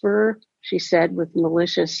dog whisperer?" she said with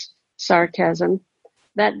malicious sarcasm.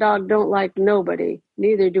 That dog don't like nobody.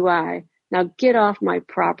 Neither do I. Now get off my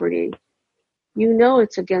property. You know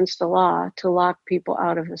it's against the law to lock people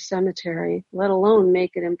out of a cemetery, let alone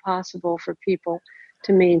make it impossible for people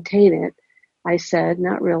to maintain it, I said,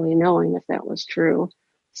 not really knowing if that was true.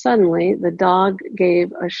 Suddenly, the dog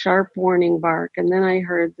gave a sharp warning bark, and then I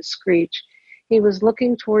heard the screech. He was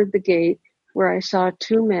looking toward the gate where I saw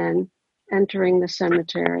two men entering the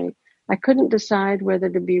cemetery. I couldn't decide whether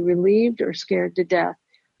to be relieved or scared to death.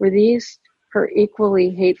 Were these her equally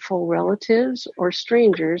hateful relatives or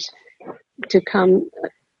strangers to come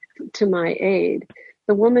to my aid?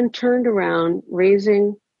 The woman turned around,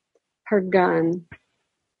 raising her gun.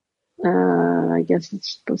 I guess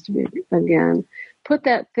it's supposed to be again. Put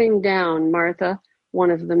that thing down, Martha, one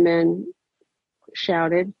of the men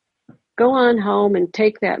shouted. Go on home and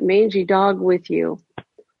take that mangy dog with you.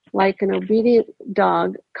 Like an obedient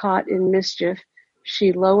dog caught in mischief,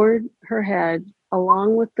 she lowered her head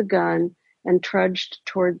along with the gun and trudged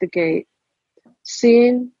toward the gate.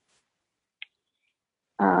 Seeing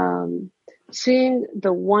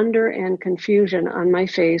the wonder and confusion on my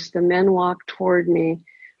face, the men walked toward me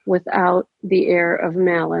without the air of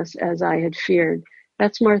malice, as I had feared.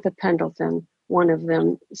 That's Martha Pendleton, one of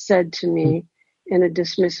them said to me in a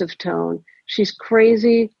dismissive tone. She's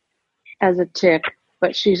crazy as a tick,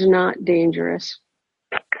 but she's not dangerous.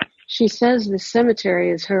 She says the cemetery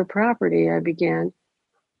is her property, I began.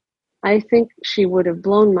 I think she would have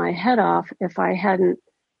blown my head off if I hadn't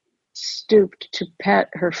stooped to pet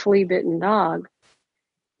her flea-bitten dog.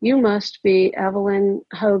 You must be Evelyn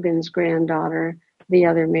Hogan's granddaughter, the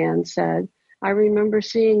other man said. I remember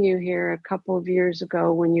seeing you here a couple of years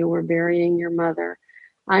ago when you were burying your mother.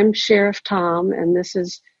 I'm Sheriff Tom, and this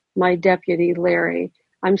is my deputy, Larry.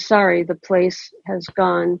 I'm sorry the place has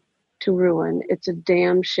gone to ruin. It's a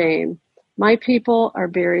damn shame. My people are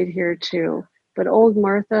buried here too, but old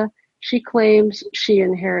Martha, she claims she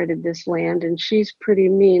inherited this land, and she's pretty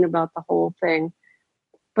mean about the whole thing.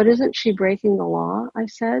 But isn't she breaking the law? I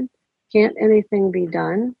said. Can't anything be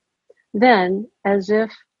done? Then, as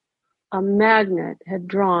if a magnet had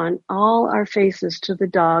drawn all our faces to the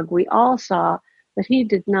dog, we all saw that he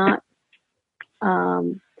did not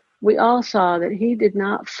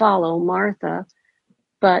follow Martha,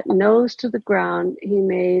 but nose to the ground, he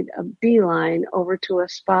made a beeline over to a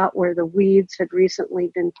spot where the weeds had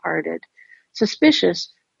recently been parted.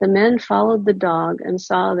 Suspicious, the men followed the dog and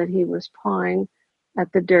saw that he was pawing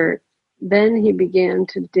at the dirt. Then he began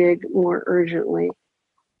to dig more urgently.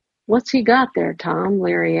 What's he got there, Tom?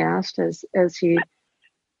 Larry asked as he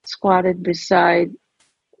squatted beside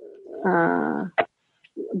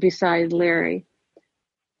Larry.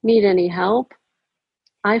 Need any help?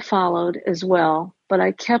 I followed as well, but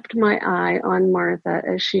I kept my eye on Martha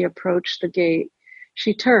as she approached the gate.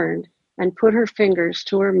 She turned and put her fingers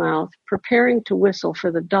to her mouth, preparing to whistle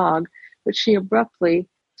for the dog, but she abruptly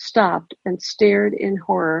stopped and stared in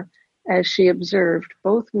horror as she observed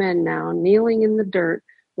both men now kneeling in the dirt,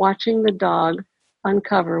 watching the dog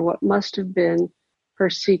uncover what must have been her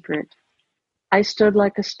secret. I stood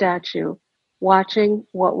like a statue, watching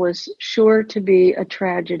what was sure to be a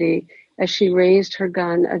tragedy as she raised her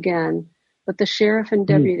gun again. But the sheriff and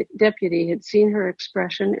deputy had seen her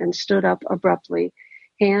expression and stood up abruptly,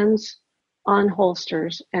 hands on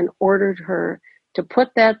holsters, and ordered her to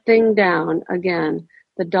put that thing down again.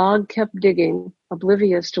 The dog kept digging,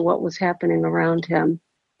 oblivious to what was happening around him.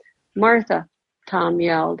 Martha, Tom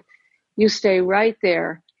yelled, you stay right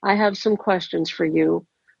there. I have some questions for you.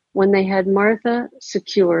 When they had Martha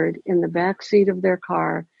secured in the back seat of their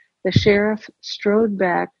car, the sheriff strode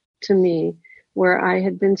back to me where I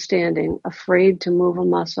had been standing, afraid to move a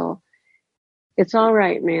muscle. It's all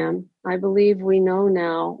right, ma'am. I believe we know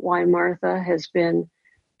now why Martha has been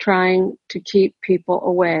trying to keep people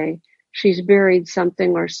away. She's buried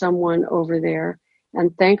something or someone over there,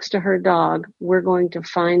 and thanks to her dog, we're going to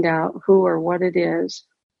find out who or what it is.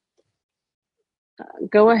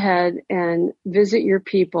 Go ahead and visit your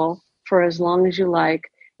people for as long as you like,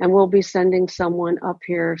 and we'll be sending someone up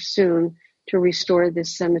here soon to restore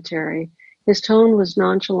this cemetery. His tone was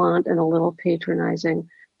nonchalant and a little patronizing.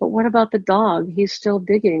 But what about the dog? He's still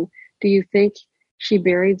digging. Do you think she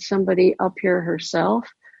buried somebody up here herself?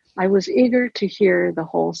 I was eager to hear the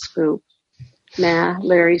whole scoop. Nah,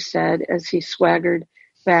 Larry said as he swaggered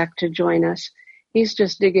back to join us. He's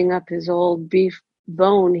just digging up his old beef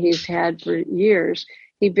bone he's had for years.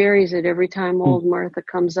 He buries it every time old Martha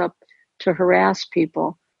comes up to harass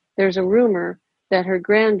people. There's a rumor that her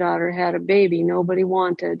granddaughter had a baby nobody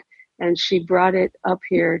wanted, and she brought it up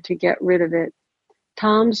here to get rid of it.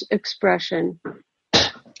 Tom's expression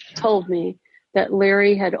told me that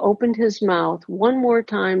Larry had opened his mouth one more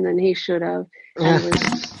time than he should have and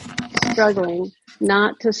was struggling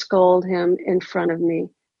not to scold him in front of me.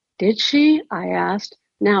 Did she? I asked,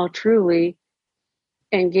 now truly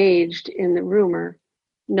engaged in the rumor.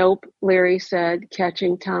 Nope, Larry said,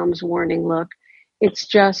 catching Tom's warning look. It's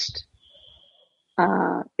just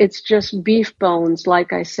beef bones,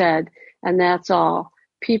 like I said, and that's all.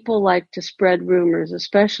 People like to spread rumors,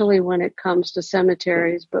 especially when it comes to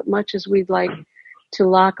cemeteries, but much as we'd like to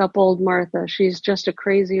lock up old Martha, she's just a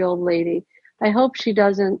crazy old lady. I hope she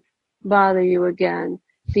doesn't bother you again.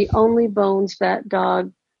 The only bones that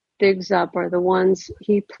dog digs up are the ones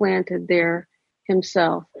he planted there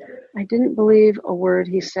himself. I didn't believe a word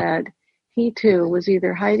he said. He, too, was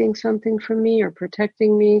either hiding something from me or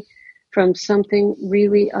protecting me from something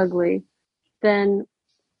really ugly. Then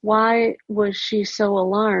why was she so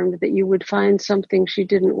alarmed that you would find something she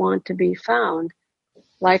didn't want to be found?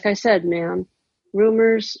 Like I said, ma'am,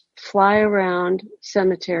 rumors fly around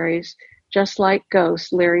cemeteries just like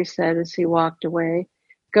ghosts, Larry said as he walked away.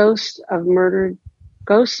 Ghosts of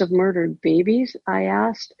murdered babies? I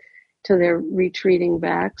asked to their retreating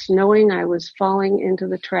backs, knowing I was falling into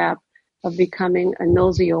the trap of becoming a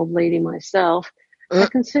nosy old lady myself. I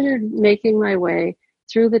considered making my way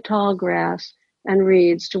through the tall grass and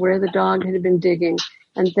reeds to where the dog had been digging,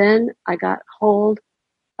 and then I got hold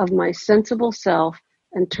of my sensible self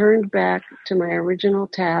and turned back to my original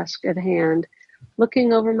task at hand.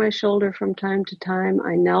 Looking over my shoulder from time to time,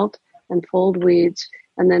 I knelt and pulled weeds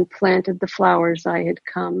and then planted the flowers I had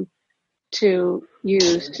come to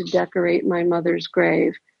use to decorate my mother's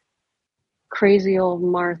grave. Crazy old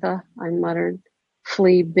Martha, I muttered.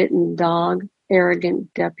 Flea-bitten dog,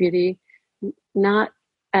 arrogant deputy. Not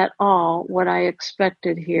at all what I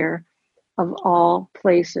expected here, of all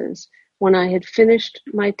places. When I had finished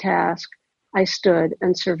my task, I stood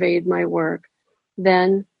and surveyed my work,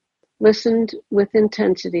 then listened with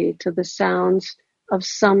intensity to the sounds of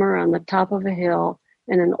summer on the top of a hill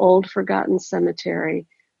in an old forgotten cemetery,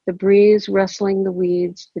 the breeze rustling the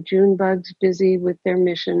weeds, the June bugs busy with their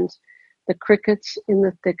missions, the crickets in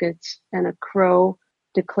the thickets, and a crow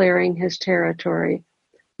declaring his territory.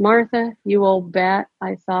 Martha, you old bat,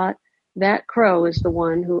 I thought, that crow is the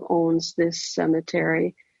one who owns this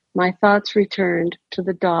cemetery. My thoughts returned to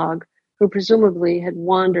the dog, who presumably had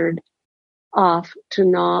wandered off to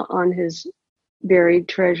gnaw on his buried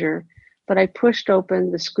treasure, but I pushed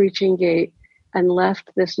open the screeching gate and left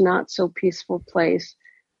this not-so-peaceful place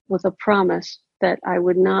with a promise that I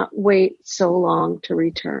would not wait so long to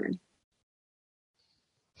return.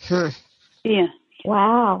 Yeah.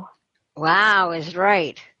 Wow. Wow is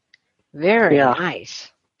right. Very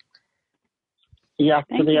nice. Yeah,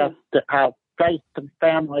 how faith and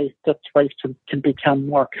family situation can become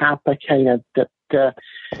more complicated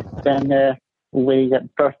than we at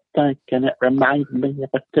first think, and it reminds me of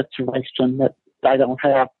a situation that I don't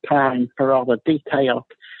have time for all the details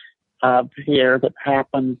of here that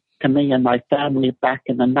happened to me and my family back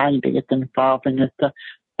in the 90s involving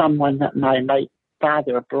someone that my late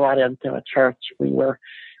father brought into a church we were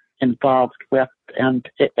involved with, and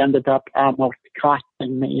it ended up almost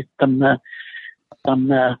costing me some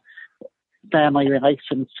family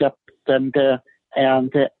relationships, and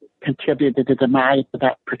it contributed to the demise of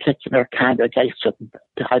that particular congregation.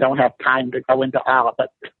 I don't have time to go into all of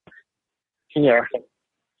it here.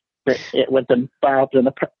 It was involved in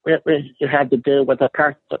it had to do with a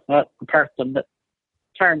person that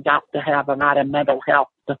turned out to have a lot of mental health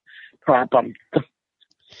problems.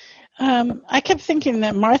 I kept thinking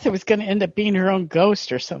that Martha was going to end up being her own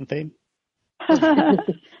ghost or something.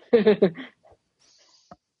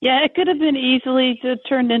 Yeah, it could have been easily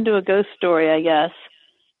turned into a ghost story, I guess.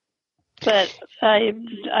 But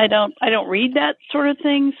I don't read that sort of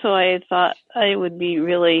thing, so I thought I would be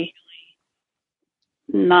really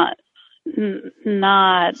not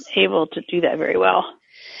able to do that very well.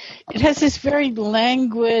 It has this very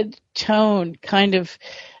languid tone, kind of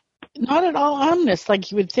not at all ominous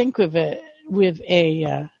like you would think with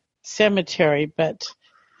a cemetery, but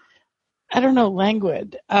I don't know,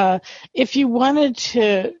 languid. If you wanted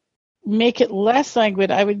to make it less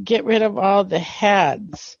languid, I would get rid of all the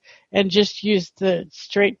hads and just use the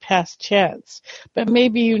straight past tense. But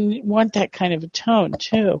maybe you want that kind of a tone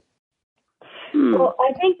too. Well,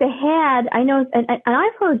 I think the had, I know, and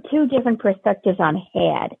I've heard two different perspectives on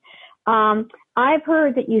had. I've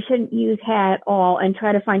heard that you shouldn't use had at all and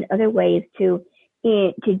try to find other ways to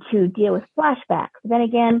deal with flashbacks. But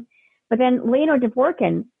then Leonor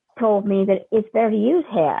Dvorkin told me that it's better to use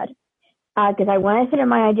had, because when I said to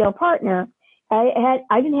my ideal partner, I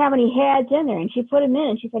didn't have any hads in there, and she put them in,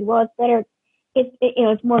 and she said, well, it's better,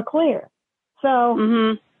 it's more clear.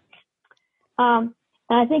 So, and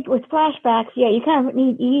I think with flashbacks, yeah, you kind of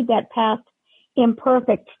need that past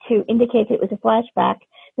imperfect to indicate that it was a flashback.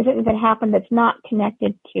 There's something that happened that's not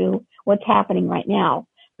connected to what's happening right now.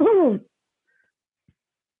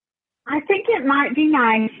 I think it might be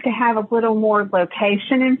nice to have a little more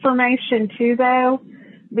location information too, though,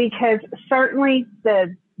 because certainly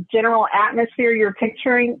the general atmosphere you're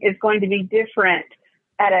picturing is going to be different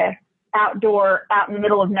at a outdoor, out in the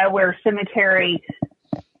middle of nowhere cemetery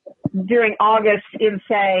during August in,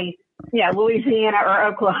 say, Louisiana or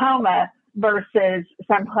Oklahoma versus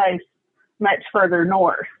someplace much further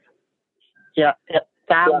north. Yeah, it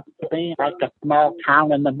sounds to me like a small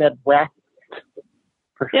town in the Midwest.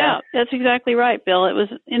 Yeah, that's exactly right, Bill. It was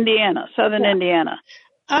Indiana, southern Indiana.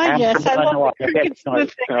 Yes, I love so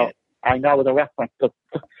I know the reference.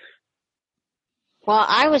 Well,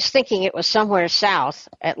 I was thinking it was somewhere south,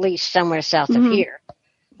 at least somewhere south of here,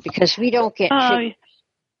 because we don't get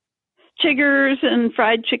chiggers and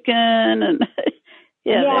fried chicken and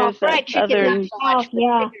there's fried chicken.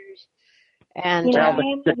 And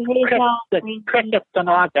the crickets and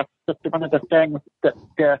August is one of the things that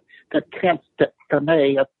hints to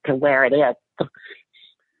me as to where it is.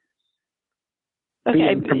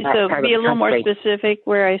 Okay, so be a little more specific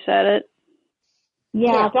where I said it.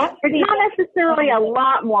 Yeah, that's not necessarily a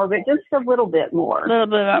lot more, but just a little bit more. A little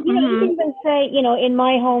bit more. You can even say, in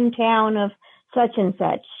my hometown of such and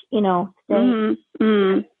such, say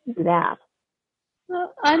that.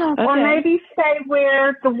 I don't. Okay. Or maybe say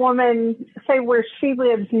where where she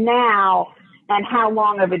lives now and how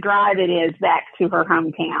long of a drive it is back to her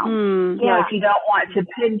hometown. If you don't want to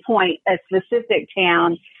pinpoint a specific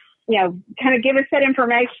town, kind of give us that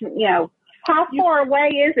information. How far away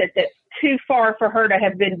is it that's too far for her to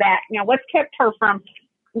have been back? What's kept her from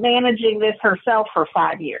managing this herself for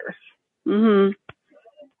 5 years? And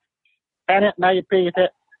it may be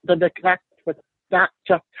that the neglect was not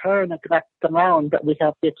just her neglect alone, but we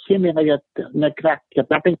have the accumulated neglect of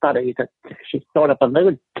everybody that she sort of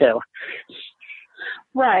alludes to.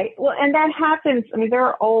 Right. Well, and that happens. I mean, there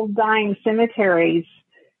are old dying cemeteries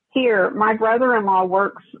here. My brother-in-law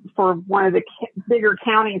works for one of the bigger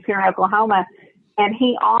counties here in Oklahoma, and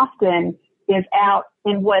he often is out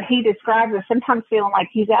in what he describes as sometimes feeling like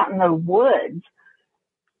he's out in the woods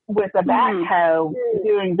with a backhoe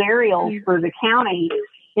doing burials for the county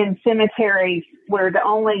in cemeteries where the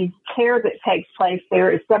only care that takes place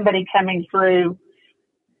there is somebody coming through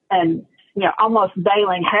and, almost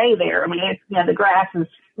baling hay there. I mean, it's, the grass is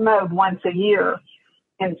mowed once a year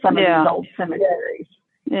in some of these old cemeteries.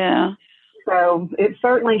 Yeah. So it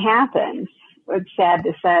certainly happens. It's sad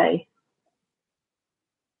to say.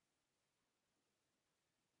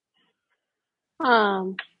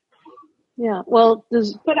 Yeah. Well,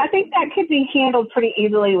 but I think that could be handled pretty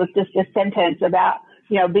easily with just a sentence about,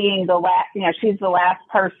 being the last, she's the last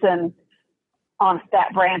person on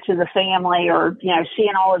that branch of the family, or, she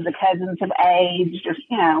and all of the cousins have aged, or,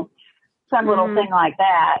 some little thing like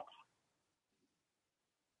that.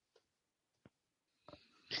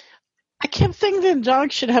 I kept thinking the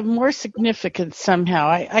dog should have more significance somehow.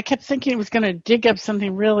 I kept thinking it was going to dig up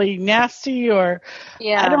something really nasty, or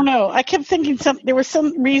I don't know. I kept thinking there was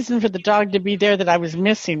some reason for the dog to be there that I was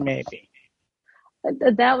missing, maybe.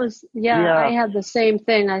 That was, I had the same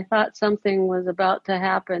thing. I thought something was about to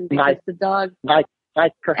happen because the dog had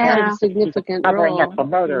a significant role.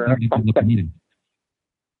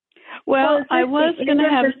 Well, I was going to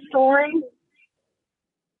have a story.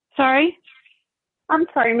 Sorry? I'm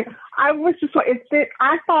sorry. I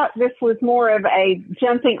thought this was more of a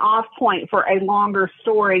jumping off point for a longer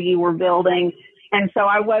story you were building. And so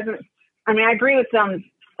I agree with them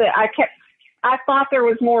that I thought there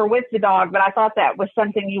was more with the dog, but I thought that was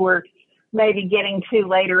something you were maybe getting to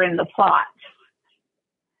later in the plot.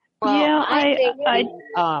 Well, I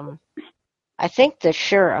think the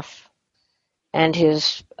sheriff and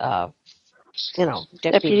his,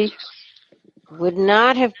 deputy would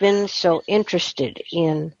not have been so interested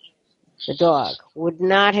in the dog, would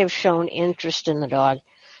not have shown interest in the dog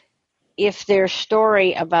if their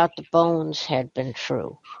story about the bones had been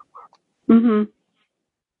true. Mm-hmm.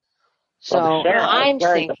 So I'm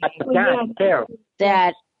thinking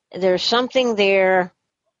that there's something there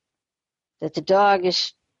that the dog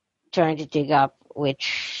is trying to dig up,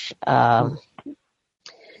 which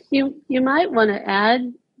you might want to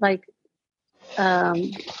add,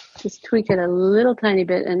 just tweak it a little tiny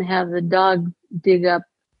bit and have the dog dig up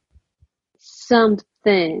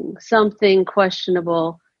something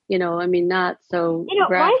questionable. Not so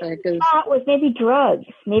graphic. My thought was maybe drugs.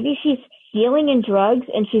 Maybe she's dealing in drugs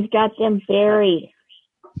and she's got them buried.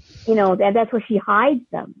 that's where she hides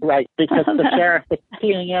them. Right, because the sheriff is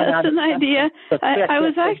peeling in on an idea. I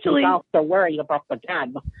was actually also worried about the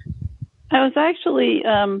gun. I was actually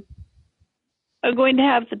going to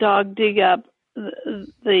have the dog dig up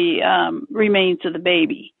the remains of the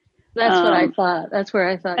baby. That's what I thought. That's where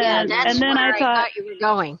I thought. Yeah, that's where I thought you were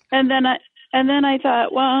going. And then I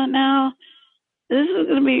thought, well, now this is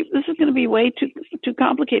going to be way too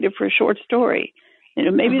complicated for a short story.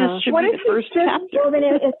 Maybe this should be the first chapter. Well, then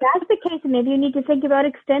if that's the case, maybe you need to think about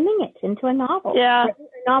extending it into a novel. Yeah,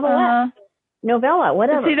 novelette, novella,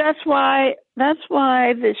 whatever. See, that's why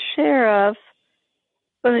the sheriff.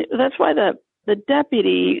 That's why the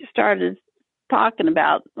deputy started talking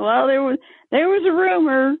about. Well, there was a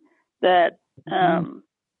rumor that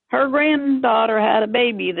her granddaughter had a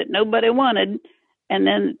baby that nobody wanted, and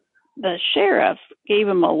then the sheriff gave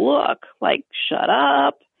him a look like, "Shut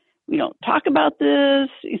up. We don't talk about this,"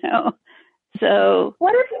 So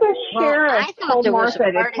what if the sheriff told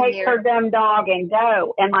Martha to take her dumb dog and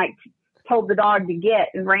go, and told the dog to get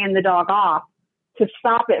and ran the dog off to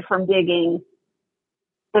stop it from digging,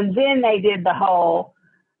 and then they did the whole,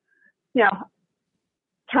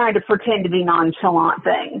 trying to pretend to be nonchalant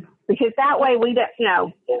thing, because that way we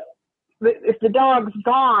don't, if the dog's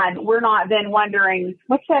gone, we're not then wondering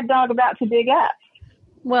what's that dog about to dig up.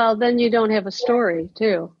 Well, then you don't have a story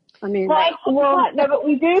too. I mean, no, but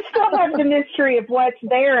we do still have the mystery of what's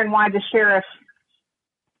there and why the sheriff,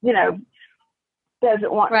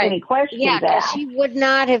 doesn't want any questions asked. Yeah, because he would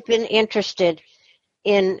not have been interested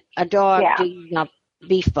in a dog digging up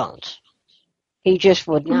beef bones. He just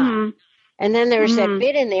would not. Mm-hmm. And then there's that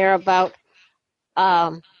bit in there about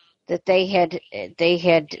that they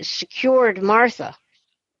had secured Martha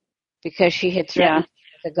because she had threatened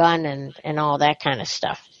the gun and all that kind of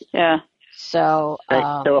stuff. Yeah. So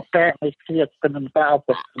apparently she has been involved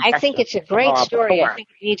with. I think it's a great story. Before. I think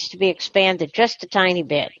it needs to be expanded just a tiny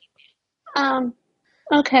bit.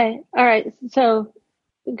 Okay. All right. So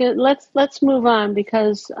good. Let's move on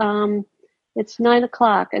because it's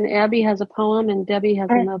 9:00 and Abby has a poem and Debbie has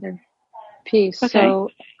another piece. Okay. So.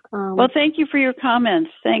 Well, thank you for your comments.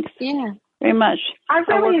 Thanks. Yeah. Very much. I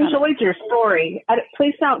really enjoyed your story.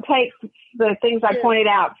 Please don't take the things I pointed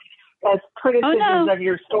out as criticisms of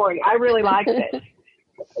your story. I really liked it.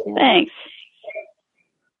 Thanks.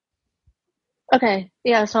 Okay.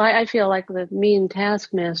 Yeah. So I feel like the mean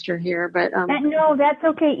taskmaster here, but no, that's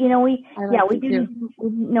okay. We do.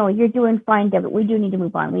 No, you're doing fine, Debbie. We do need to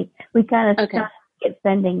move on. We kind of get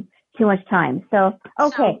spending too much time. So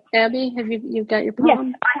okay. So, Abby, have you've got your poem?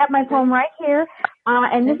 Yes, I have my poem right here.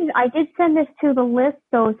 And this is I did send this to the list,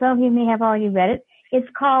 so some of you may have already read it. It's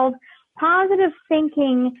called Positive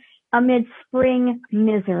Thinking Amid Spring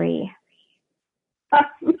Misery.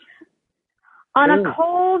 On a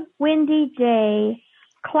cold, windy day,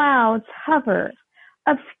 clouds hover,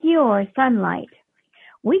 obscure sunlight.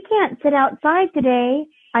 We can't sit outside today,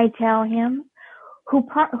 I tell him, who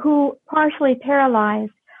partially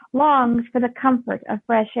paralyzed, longs for the comfort of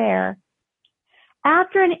fresh air.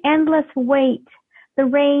 After an endless wait, the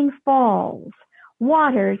rain falls,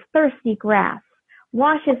 waters thirsty grass,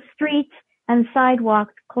 washes streets and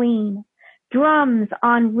sidewalks clean, drums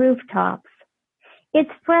on rooftops. Its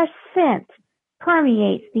fresh scent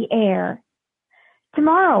permeates the air.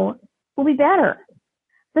 Tomorrow will be better.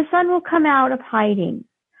 The sun will come out of hiding.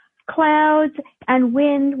 Clouds and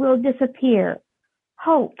wind will disappear.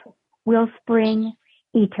 Hope will spring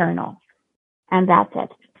eternal. And that's it.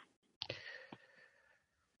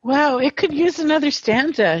 Wow, it could use another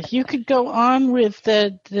stanza. You could go on with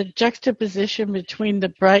the juxtaposition between the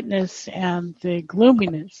brightness and the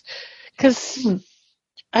gloominess. Because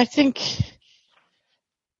I think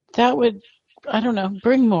that would,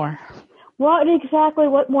 bring more. Well, exactly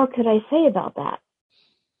what more could I say about that?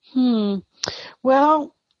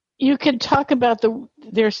 Well, you could talk about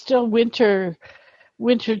there's still winter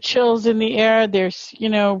chills in the air. There's,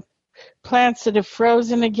 plants that have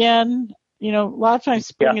frozen again. A lot of times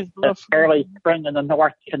spring is below early spring in the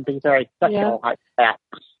north can be very sexual like that.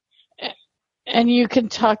 And you can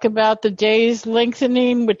talk about the days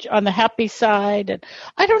lengthening, which on the happy side. And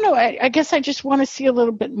I don't know. I guess I just want to see a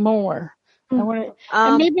little bit more.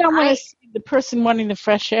 And maybe I want to see the person wanting the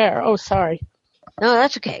fresh air. Oh, sorry. No,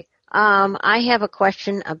 that's okay. I have a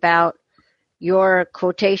question about your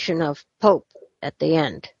quotation of Pope at the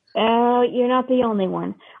end. You're not the only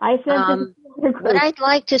one. I sent what I'd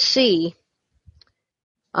like to see,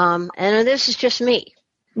 and this is just me.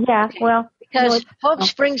 Yeah, well. Because Hope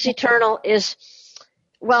Springs Eternal is,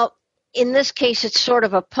 well, in this case it's sort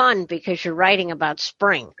of a pun because you're writing about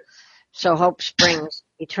spring. So Hope Springs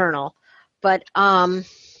Eternal. But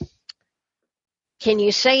can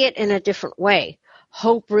you say it in a different way?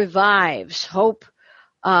 Hope revives. Hope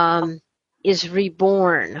is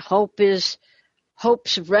reborn. Hope's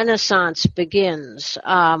renaissance begins.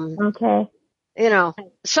 Okay.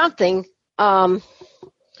 Something. The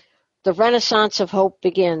renaissance of hope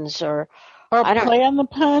begins, or play on the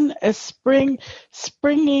pun, a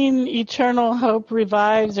springing eternal hope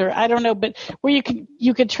revives, or I don't know, but where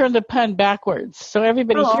you could turn the pun backwards, so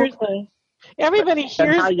everybody hears. Okay. Everybody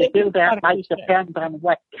hears. And how you do that might depend on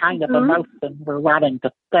what kind of emotion we're wanting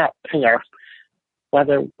to set here.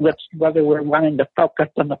 Whether we're wanting to focus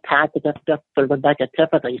on the positive stuff or the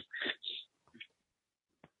negativities.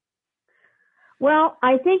 Well,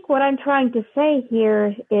 I think what I'm trying to say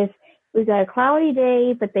here is we've got a cloudy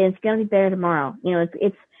day, but then it's going to be better tomorrow.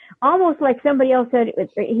 It's almost like somebody else said.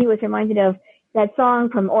 He was reminded of that song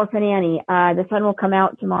from Orphan Annie. The sun will come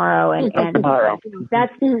out tomorrow, and tomorrow.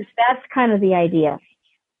 That's kind of the idea.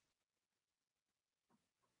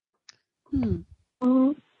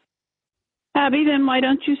 Abby, then why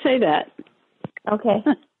don't you say that? Okay.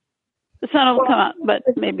 The sun will come out, but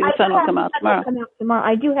maybe the sun will come out tomorrow.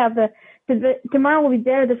 I do have the tomorrow will be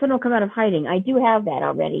better. The sun will come out of hiding. I do have that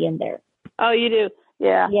already in there. Oh, you do?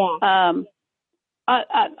 Yeah. Yeah.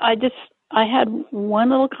 I had one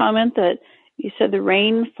little comment that you said the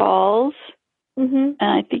rain falls, and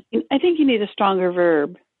I think you need a stronger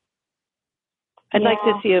verb. I'd like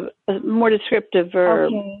to see a more descriptive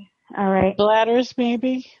verb. Okay. All right. Bladders,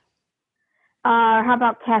 maybe. How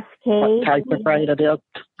about cascade? What type of rain it is?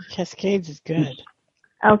 Cascades is good.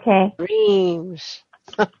 Okay. Streams.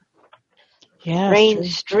 Yeah. Rain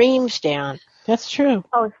streams down. That's true.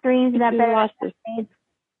 Oh, streams. Is that better?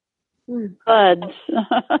 Floods.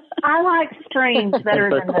 I like streams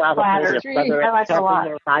better than the splatters. I like it a lot.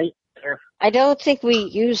 I don't think we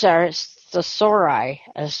use our thesauri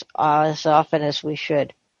as often as we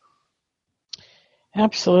should.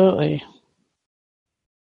 Absolutely.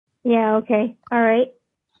 Yeah, okay. All right.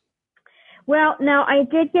 Well, now I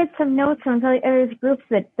did get some notes from various groups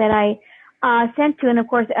that I sent to, and of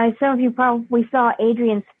course, some of you probably saw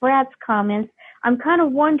Adrian Spratt's comments. I'm kind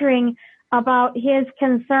of wondering about his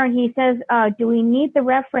concern. He says, do we need the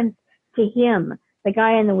reference to him, the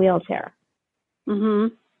guy in the wheelchair?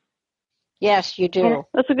 Mm-hmm. Yes, you do.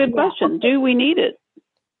 That's a good question. Do we need it?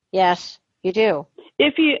 Yes, you do.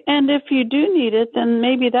 If you do need it, then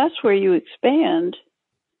maybe that's where you expand.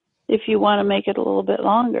 If you want to make it a little bit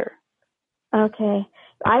longer. Okay.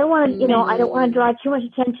 I don't want to draw too much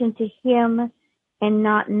attention to him and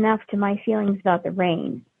not enough to my feelings about the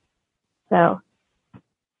rain. So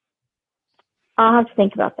I'll have to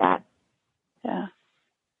think about that. Yeah.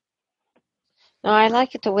 No, I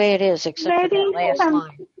like it the way it is, except for that last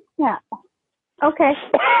line. Yeah. Okay.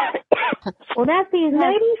 Well, that's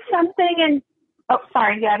maybe something in. Oh,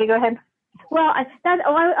 sorry, Gabby, go ahead. Well,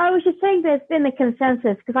 I was just saying that it's been the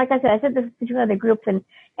consensus, because like I said this to two other groups, and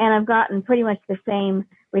I've gotten pretty much the same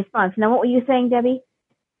response. Now, what were you saying, Debbie?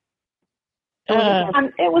 It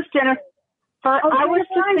was Jennifer. I was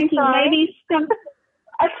just thinking maybe some.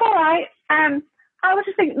 That's all right. I was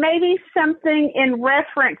just thinking maybe something in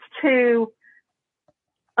reference to.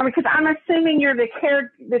 Because I'm assuming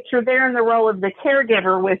that you're there in the role of the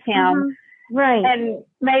caregiver with him, right? And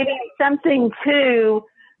maybe something to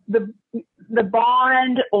the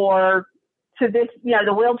bond, or to this,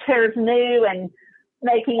 the wheelchair's new and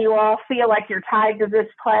making you all feel like you're tied to this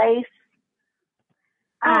place.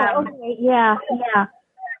 Okay. Yeah.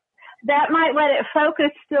 That might let it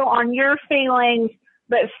focus still on your feelings,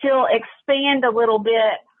 but still expand a little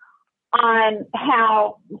bit on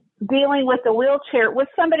how dealing with the wheelchair with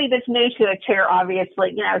somebody that's new to a chair,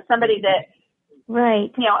 obviously, somebody that,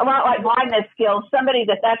 right, a lot like blindness skills, somebody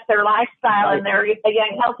that's their lifestyle, right, and they're a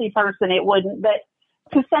young, healthy person, it wouldn't. But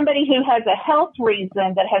to somebody who has a health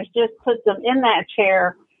reason that has just put them in that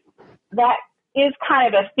chair, that is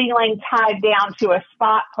kind of a feeling tied down to a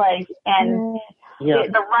spot place, and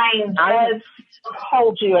the rain does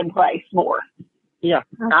hold you in place more. Yeah,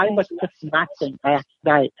 okay. I was just watching last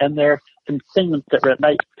night, and there's some things that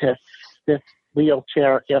relate to this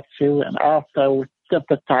wheelchair issue, and also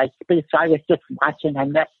sympathize speech. I was just watching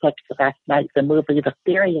on Netflix last night the movie The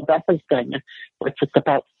Theory of Everything, which is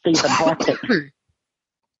about Stephen Hawking.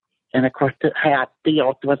 And of course it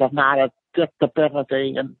deals with a lot of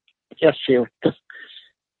disability and issues just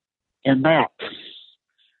in that.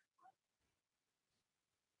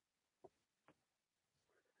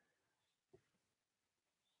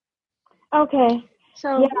 Okay.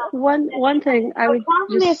 So one thing I would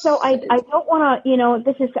just... So I don't want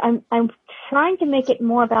to, I'm trying to make it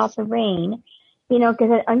more about the rain,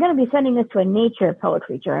 because I'm going to be sending this to a nature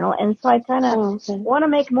poetry journal, and so I kind of want to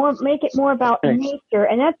make it more about nature,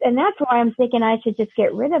 and that's why I'm thinking I should just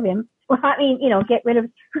get rid of him. Well, I mean, get rid of.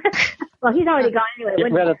 Well, he's already gone anyway.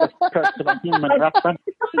 Get rid of this personal human reference.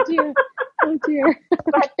 Oh dear.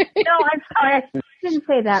 But, no, I'm sorry, I didn't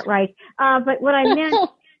say that right. But what I meant,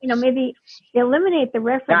 maybe eliminate the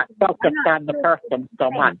reference. Not focus on the person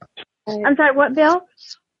so much. I'm sorry, what, Bill?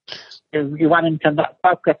 You want him to not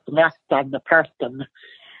focus less on the person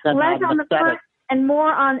than less on the person and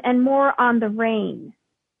more on the rain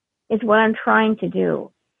is what I'm trying to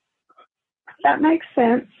do. That makes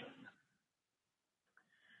sense.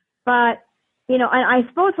 But and I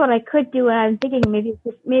suppose what I could do, and I'm thinking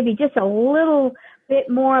maybe just a little bit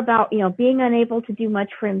more about being unable to do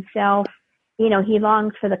much for himself. He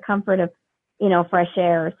longs for the comfort of fresh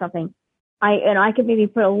air or something. I could maybe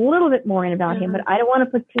put a little bit more in about him, but I don't want to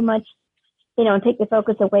put too much, and take the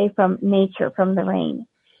focus away from nature, from the rain.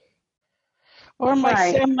 Or or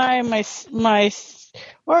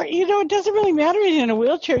it doesn't really matter if he's in a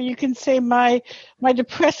wheelchair. You can say my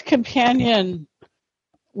depressed companion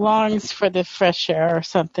longs for the fresh air or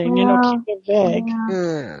something. Keep it vague.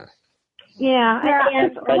 Yeah.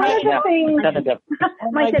 One of the things.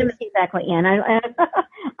 My sentiments exactly, Ann.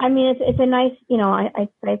 I mean, it's a nice. I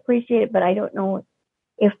appreciate it, but I don't know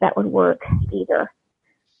if that would work either.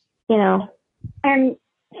 And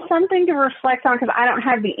something to reflect on, because I don't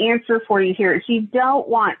have the answer for you here, is you don't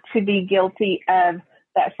want to be guilty of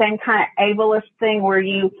that same kind of ableist thing where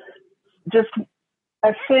you just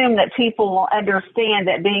assume that people will understand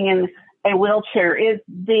that being in a wheelchair is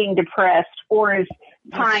being depressed or is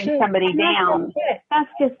tying somebody down. That's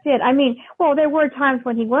just it. I mean, there were times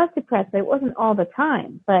when he was depressed, but it wasn't all the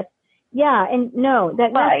time. But yeah, and no,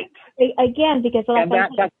 that's again because that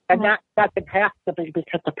doesn't have to be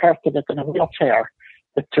because the person is in a wheelchair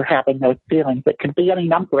that you're having those feelings. It could be any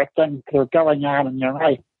number of things that are going on in your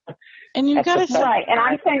life. And you've got to right. And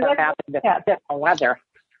I'm saying weather.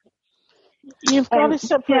 You've got to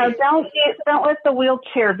separate. Don't let the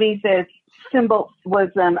wheelchair be the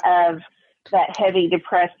symbolism of that heavy,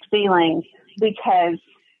 depressed feeling, because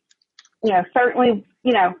certainly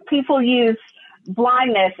people use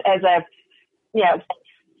blindness as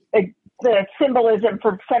the symbolism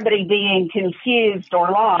for somebody being confused or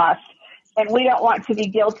lost, and we don't want to be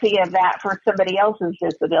guilty of that for somebody else's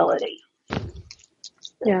disability.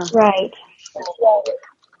 Yeah. Right.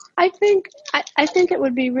 I think it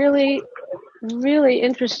would be really, really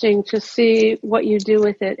interesting to see what you do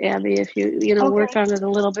with it, Abby, if you work on it a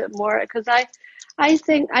little bit more, because I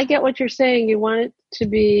think I get what you're saying. You want it to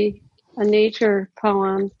be a nature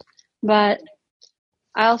poem, but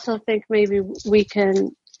I also think maybe you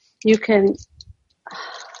can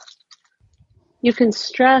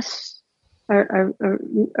stress or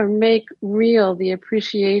make real the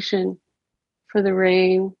appreciation for the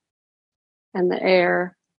rain and the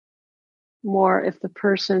air more if the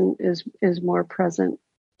person is more present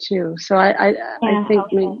too. So I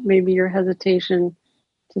think maybe your hesitation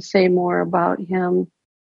to say more about him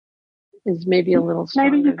is maybe a little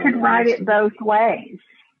stronger. Maybe you could write it both ways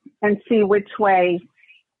and see which way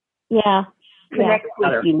connects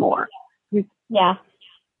with you more. Yeah.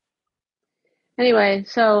 Anyway,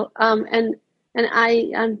 so and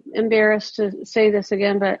I'm embarrassed to say this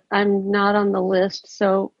again, but I'm not on the list,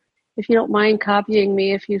 so if you don't mind copying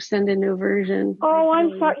me if you send a new version. Oh,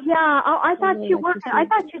 I'm sorry. Yeah, I thought you were. I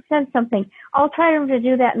thought you sent something. I'll try to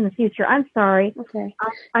do that in the future. I'm sorry. Okay.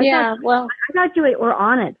 I thought you were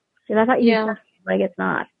on it. I thought you sent it, but I guess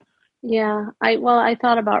not. Yeah. I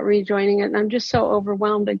thought about rejoining it, and I'm just so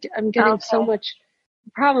overwhelmed. I'm getting so much.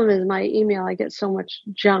 The problem is my email. I get so much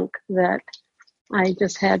junk that I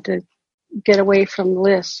just had to get away from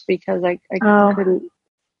lists because I couldn't.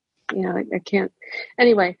 I can't.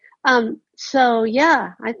 Anyway.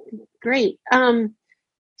 Great.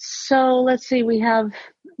 So let's see, we have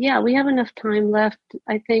enough time left.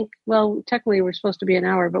 I think, well, technically we're supposed to be an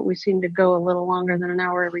hour, but we seem to go a little longer than an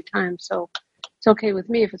hour every time. So it's okay with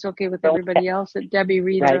me if it's okay with everybody else. That Debbie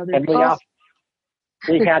reads other posts.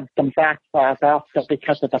 We had some backlog also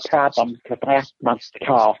because of the problems with last month's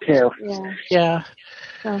call too. Yeah.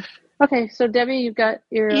 So, okay, so Debbie, you've got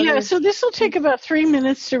your... Yeah, so this will take about 3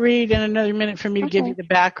 minutes to read and another minute for me to give you the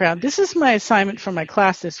background. This is my assignment for my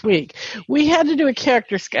class this week. We had to do a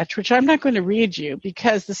character sketch, which I'm not going to read you,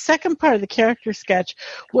 because the second part of the character sketch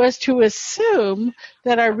was to assume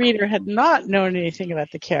that our reader had not known anything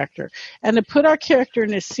about the character, and to put our character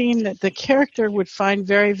in a scene that the character would find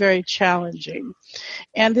very, very challenging.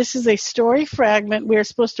 And this is a story fragment. We are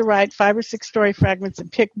supposed to write 5 or 6 story fragments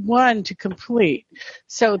and pick one to complete.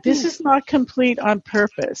 So this is not complete on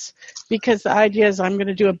purpose, because the idea is I'm going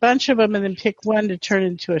to do a bunch of them and then pick one to turn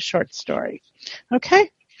into a short story. Okay?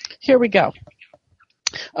 Here we go.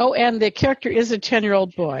 Oh, and the character is a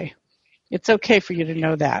 10-year-old boy. It's okay for you to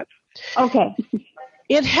know that. Okay.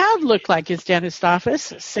 It had looked like his dentist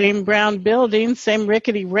office. Same brown building, same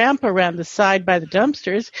rickety ramp around the side by the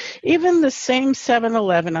dumpsters, even the same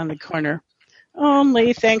 7-Eleven on the corner.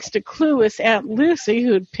 Only, thanks to clueless Aunt Lucy,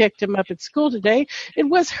 who'd picked him up at school today, it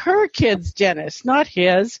was her kid's dentist, not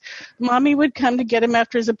his. Mommy would come to get him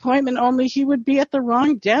after his appointment, only he would be at the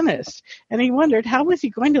wrong dentist. And he wondered, how was he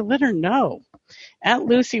going to let her know? Aunt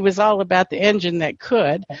Lucy was all about the engine that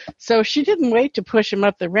could, so she didn't wait to push him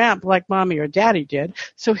up the ramp like Mommy or Daddy did.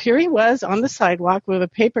 So here he was on the sidewalk with a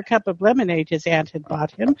paper cup of lemonade his aunt had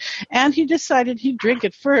bought him, and he decided he'd drink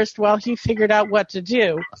it first while he figured out what to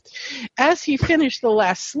do. As he finished the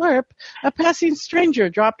last slurp, a passing stranger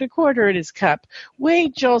dropped a quarter in his cup.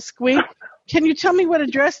 "Wait," Joel squeaked. "Can you tell me what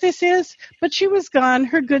address this is?" But she was gone,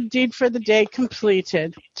 her good deed for the day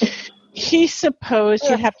completed. He supposed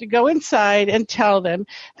he'd have to go inside and tell them,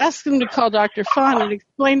 ask them to call Dr. Fawn and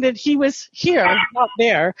explain that he was here, not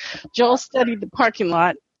there. Joel studied the parking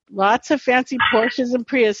lot. Lots of fancy Porsches and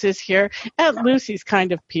Priuses here. Aunt Lucy's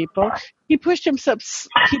kind of people. He pushed himself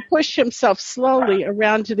slowly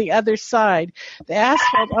around to the other side. The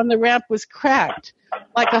asphalt on the ramp was cracked,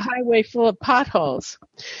 like a highway full of potholes.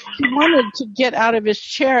 He wanted to get out of his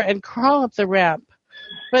chair and crawl up the ramp.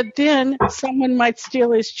 But then someone might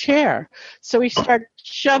steal his chair. So he started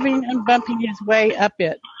shoving and bumping his way up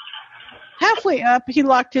it. Halfway up, he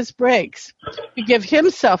locked his brakes to give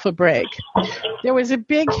himself a break. There was a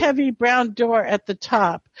big, heavy brown door at the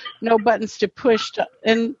top. No buttons to push to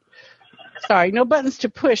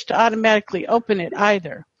automatically open it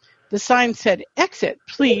either. The sign said, "Exit,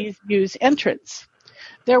 please use entrance."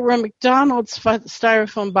 There were McDonald's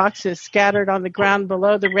styrofoam boxes scattered on the ground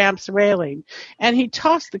below the ramp's railing, and he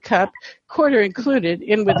tossed the cup, quarter included,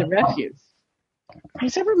 in with the refuse.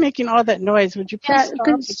 Who's ever making all that noise? Would you please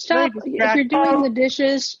stop? If you're doing the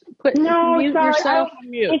dishes, mute yourself.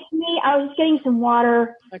 It's me. I was getting some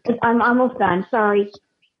water. Okay. I'm almost done. Sorry.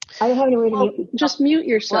 I have no way to mute. Just mute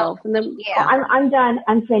yourself, and then I'm done.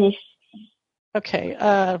 I'm finished. Okay,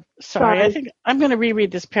 sorry. I think I'm going to reread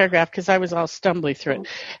this paragraph because I was all stumbly through it.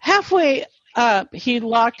 Halfway up, he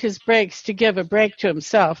locked his brakes to give a break to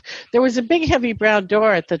himself. There was a big, heavy brown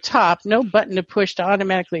door at the top, no button to push to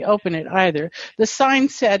automatically open it either. The sign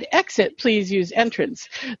said, "Exit, please use entrance."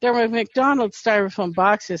 There were McDonald's styrofoam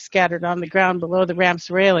boxes scattered on the ground below the ramp's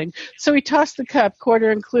railing, so he tossed the cup, quarter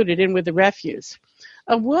included, in with the refuse.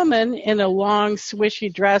 A woman in a long,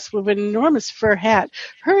 swishy dress with an enormous fur hat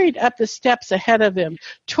hurried up the steps ahead of him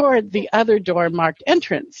toward the other door marked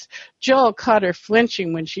entrance. Joel caught her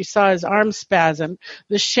flinching when she saw his arm spasm.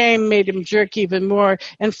 The shame made him jerk even more,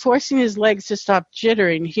 and forcing his legs to stop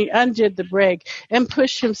jittering, he undid the brake and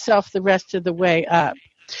pushed himself the rest of the way up.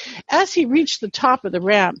 As he reached the top of the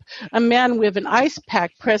ramp, a man with an ice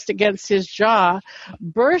pack pressed against his jaw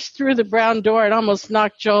burst through the brown door and almost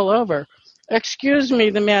knocked Joel over. "Excuse me,"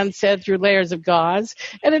 the man said through layers of gauze,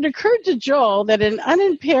 and it occurred to Joel that an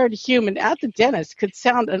unimpaired human at the dentist could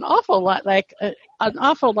sound an awful lot like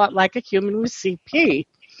a human with CP.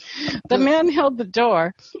 The man held the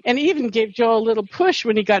door and even gave Joel a little push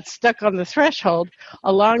when he got stuck on the threshold.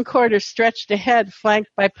 A long corridor stretched ahead, flanked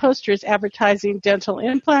by posters advertising dental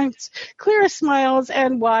implants, clear smiles,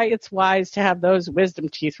 and why it's wise to have those wisdom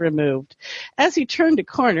teeth removed. As he turned a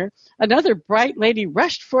corner, another bright lady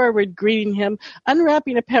rushed forward, greeting him,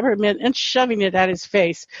 unwrapping a peppermint and shoving it at his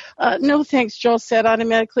face. "No thanks," Joel said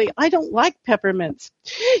automatically. "I don't like peppermints."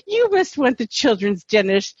 "You must want the children's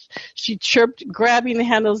dentist," she chirped, grabbing the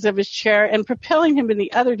handles of his chair and propelling him in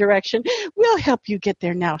the other direction. "We'll help you get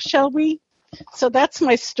there now, shall we?" So that's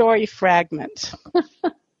my story fragment.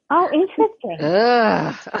 Oh, interesting.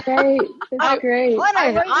 Great. That's great. What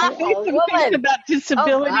an awful woman. About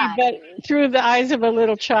disability, but through the eyes of a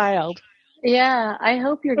little child. Yeah, I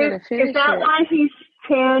hope you're going to finish it. Is that why he's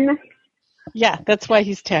 10? Yeah, that's why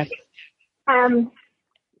he's 10. And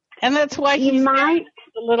that's why he's a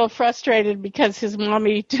little frustrated because his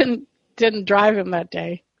mommy didn't drive him that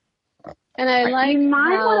day. And I like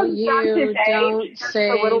how you don't say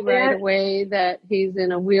right away that he's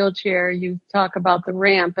in a wheelchair. You talk about the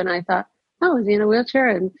ramp, and I thought, oh, is he in a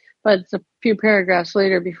wheelchair? But it's a few paragraphs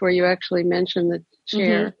later before you actually mention the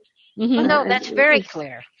chair. Mm-hmm. Mm-hmm. No, that's very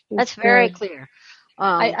clear. That's very clear.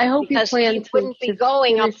 I hope you plan he wouldn't be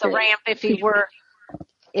going up the ramp if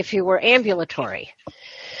he were ambulatory.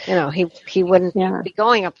 He wouldn't be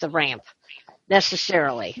going up the ramp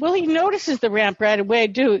necessarily. Well, he notices the ramp right away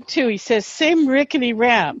too. He says, "Same rickety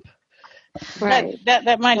ramp." Right.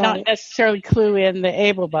 That might not necessarily clue in the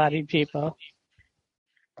able-bodied people.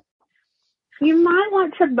 You might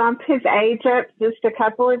want to bump his age up just a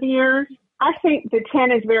couple of years. I think the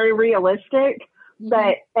 10 is very realistic,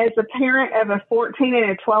 but as a parent of a 14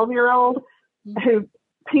 and a 12-year-old who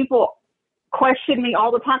people question me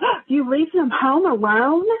all the time, do you leave them home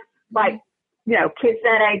alone? Like, kids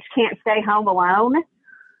that age can't stay home alone,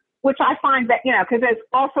 which I find that, because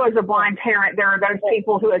also as a blind parent, there are those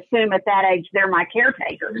people who assume at that age they're my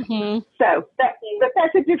caretaker. Mm-hmm. So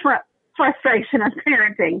that's a different frustration of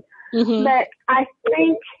parenting. Mm-hmm. But I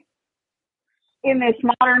think in this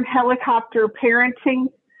modern helicopter parenting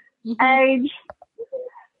age,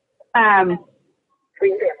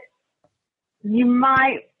 you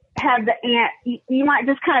might have you might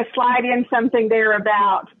just kind of slide in something there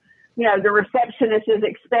about, the receptionist is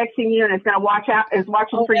expecting you and is going to is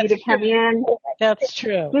watching for you to come in. That's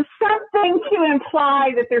true. Just something to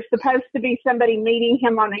imply that there's supposed to be somebody meeting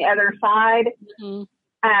him on the other side.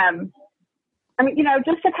 Mm-hmm.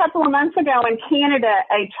 Just a couple of months ago in Canada,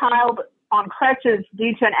 a child on crutches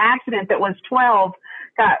due to an accident that was 12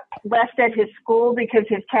 got left at his school because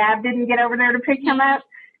his cab didn't get over there to pick him up.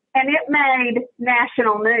 And it made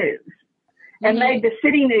national news and made the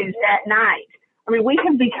city news that night. I mean, we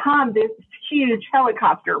have become this huge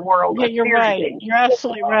helicopter world. Yeah, you're right. You're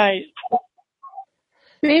absolutely right.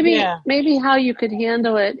 Maybe how you could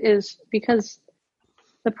handle it is, because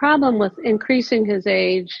the problem with increasing his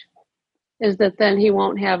age is that then he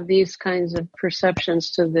won't have these kinds of perceptions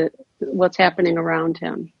to what's happening around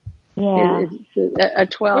him. Yeah. A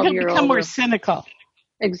 12-year-old. He'll become more cynical.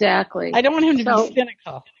 Exactly. I don't want him to be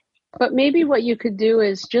cynical. But maybe what you could do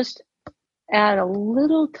is just add a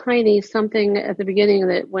little tiny something at the beginning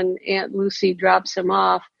that when Aunt Lucy drops him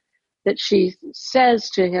off, that she says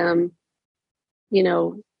to him,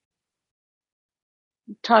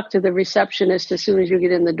 talk to the receptionist as soon as you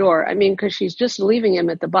get in the door. I mean, because she's just leaving him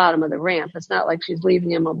at the bottom of the ramp. It's not like she's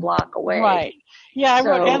leaving him a block away. Right. Yeah, I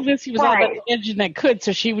wrote Aunt Lucy was all about the engine that could,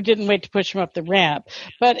 so she didn't wait to push him up the ramp.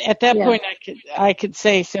 But at that point, I could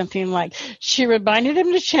say something like, she reminded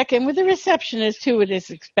him to check in with the receptionist who was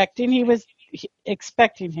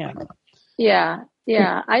expecting him. Yeah.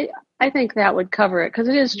 I think that would cover it, because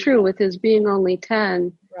it is true with his being only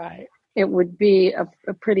 10. Right. It would be a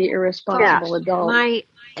pretty irresponsible adult. My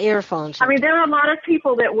earphones. I mean, there are a lot of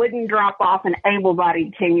people that wouldn't drop off an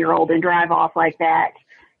able-bodied 10-year-old and drive off like that.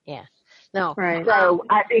 Yeah. No. Right. So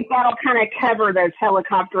I think that'll kind of cover those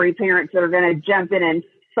helicoptery parents that are going to jump in and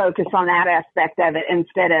focus on that aspect of it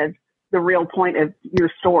instead of the real point of your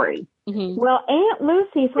story. Mm-hmm. Well, Aunt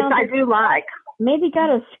Lucy sounds I do like. Maybe got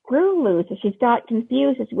a screw loose if she's got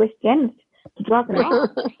confused as which Jen to drop it off.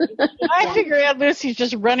 I figure Aunt Lucy's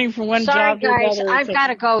just running from one job to another. Sorry, guys, I've got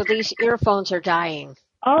to go. These earphones are dying.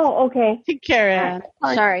 Oh, okay. Take care, Ann.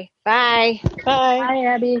 Sorry. Bye. Bye. Bye,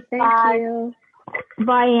 Abby. Thank you.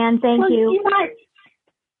 Bye, Ann. Thank you. You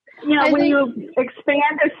might, when you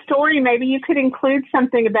expand the story, maybe you could include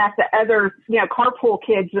something about the other, carpool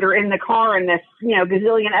kids that are in the car in this,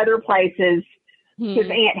 gazillion other places his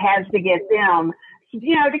aunt has to get them,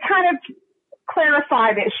 to kind of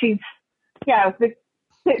clarify that she's,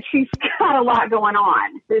 that she's got a lot going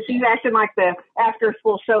on. That she's acting like the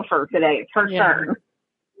after-school chauffeur today. It's her turn.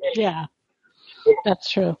 Yeah,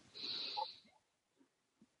 that's true.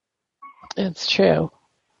 It's true.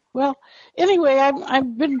 Well, anyway,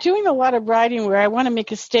 I've been doing a lot of writing where I want to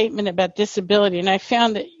make a statement about disability, and I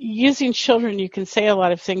found that using children, you can say a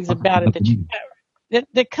lot of things about it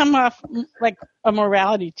that come off like a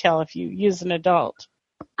morality tale if you use an adult.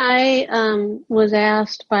 I was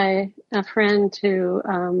asked by a friend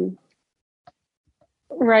to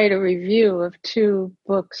write a review of 2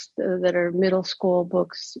 books that are middle school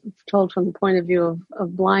books told from the point of view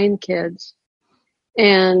of blind kids.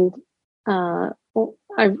 And I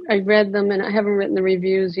read them, and I haven't written the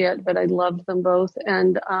reviews yet, but I loved them both.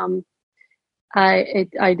 And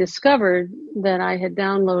I discovered that I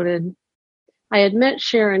had met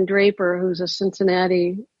Sharon Draper, who's a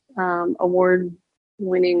Cincinnati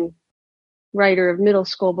award-winning writer of middle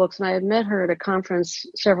school books, and I had met her at a conference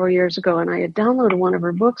several years ago, and I had downloaded one of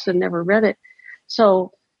her books and never read it.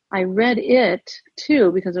 So I read it,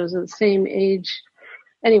 too, because it was the same age.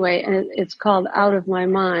 Anyway, and it's called Out of My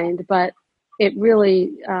Mind, but it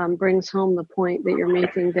really brings home the point that you're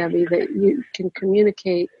making, Debbie, that you can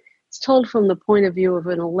communicate. It's told from the point of view of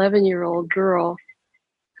an 11-year-old girl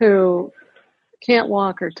who can't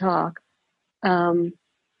walk or talk.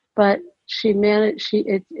 But she managed.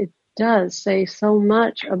 It does say so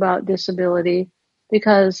much about disability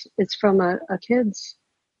because it's from a kid's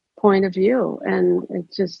point of view, and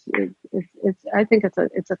it's I think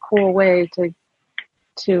it's a cool way to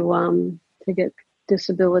get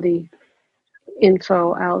disability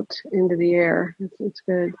info out into the air. It's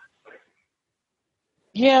good.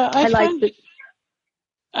 Yeah,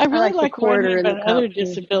 I really like writing about other cup.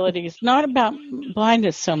 disabilities, not about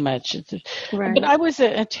blindness so much. Right. But I was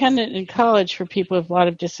an attendant in college for people with a lot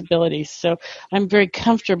of disabilities, so I'm very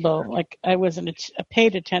comfortable. Like I was a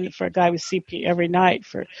paid attendant for a guy with CP every night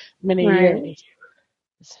for many years.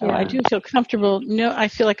 So I do feel comfortable. No, I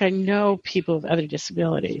feel like I know people with other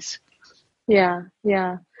disabilities. Yeah,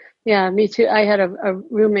 me too. I had a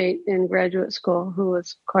roommate in graduate school who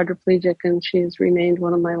was quadriplegic, and she's remained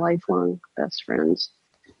one of my lifelong best friends.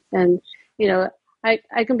 And,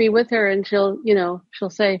 I can be with her and she'll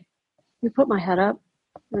say, "You put my head up."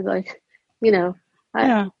 I'm like,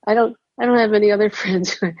 I don't have any other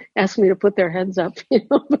friends who ask me to put their heads up,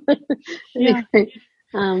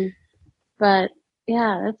 But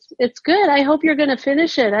yeah, it's good. I hope you're going to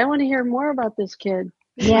finish it. I want to hear more about this kid.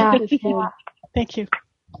 Yeah. Thank you.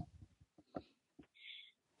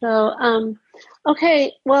 So,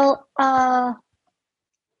 okay. Well,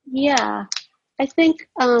 I think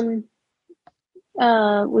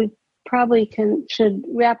we probably should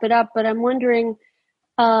wrap it up, but I'm wondering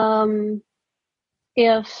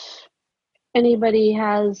if anybody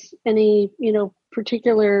has any,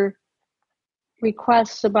 particular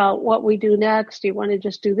requests about what we do next. Do you want to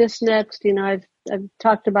just do this next? I've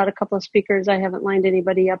talked about a couple of speakers. I haven't lined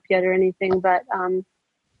anybody up yet or anything, but I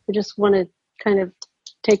just want to kind of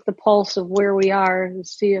take the pulse of where we are and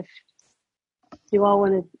see if you all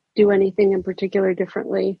want to do anything in particular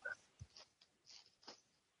differently.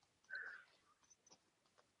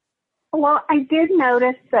 Well, I did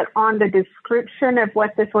notice that on the description of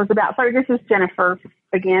what this was about, sorry, this is Jennifer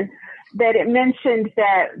again, that it mentioned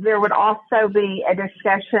that there would also be a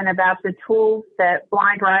discussion about the tools that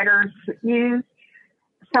blind writers use.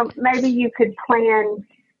 So maybe you could plan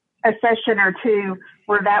a session or two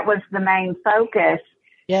where that was the main focus,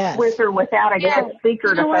 with or without a guest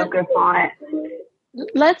speaker to focus on it.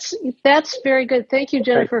 That's very good. Thank you,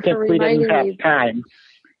 Jennifer, for reminding me. Time.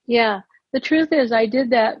 Yeah. The truth is I did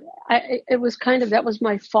that. It was that was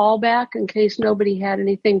my fallback in case nobody had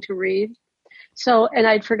anything to read. So, and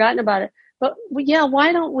I'd forgotten about it. But yeah,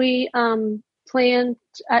 why don't we plan?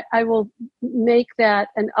 I will make that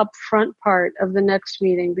an upfront part of the next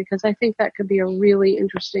meeting because I think that could be a really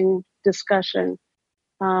interesting discussion.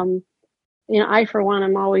 I, for one,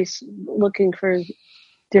 I'm always looking for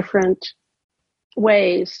different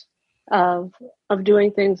ways of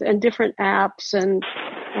doing things and different apps and,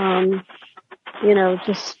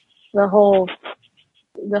 just the whole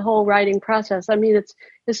writing process. I mean,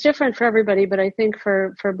 it's different for everybody, but I think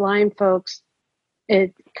for blind folks,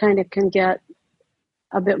 it kind of can get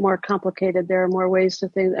a bit more complicated. There are more ways to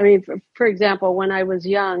things. I mean, for example, when I was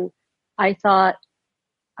young, I thought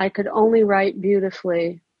I could only write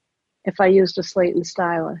beautifully if I used a slate and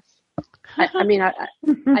stylus. I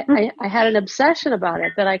had an obsession about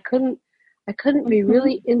it that I couldn't be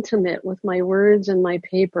really intimate with my words and my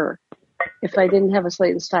paper if I didn't have a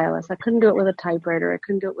slate and stylus. I couldn't do it with a typewriter. I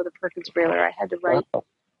couldn't do it with a Perkins Braille. I had to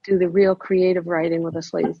do the real creative writing with a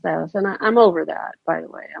slate and stylus. And I'm over that, by the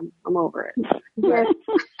way. I'm over it. Yes.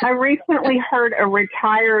 I recently heard a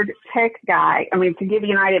retired tech guy, to give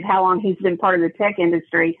you an idea of how long he's been part of the tech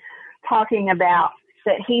industry, talking about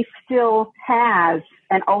that he still has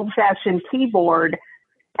an old-fashioned keyboard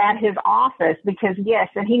at his office because, yes,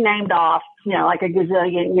 and he named off, like a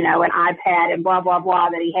gazillion, an iPad and blah, blah, blah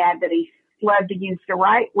that he had that he loved to use to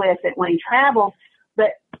write with it when he traveled,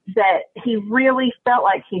 but that he really felt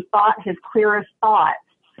like he thought his clearest thoughts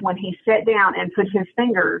when he sat down and put his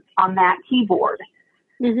fingers on that keyboard.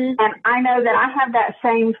 Mm-hmm. And I know that I have that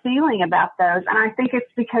same feeling about those, and I think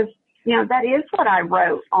it's because, that is what I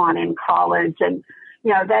wrote on in college, and,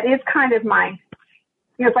 that is kind of my,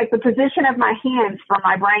 it's like the position of my hands for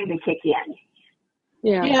my brain to kick in.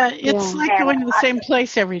 Yeah, it's like going to the same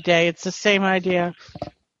place every day. It's the same idea.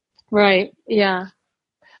 Right, yeah.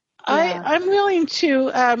 I'm willing to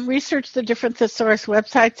research the different thesaurus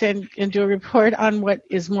websites and do a report on what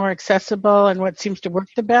is more accessible and what seems to work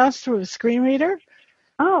the best through a screen reader.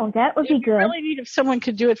 Oh, that would be good. I really need if someone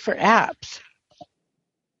could do it for apps.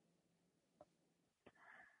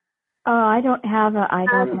 I don't have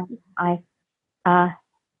iDevice.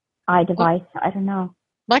 I don't know.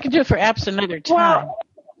 Well, I can do it for apps another time. Well,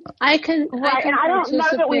 I don't know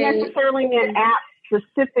that we necessarily need apps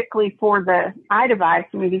specifically for the iDevice.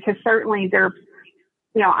 I mean, because certainly they're,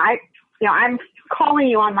 I'm calling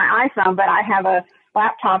you on my iPhone, but I have a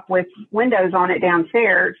laptop with Windows on it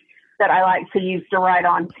downstairs that I like to use to write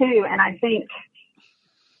on too. And I think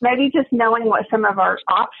maybe just knowing what some of our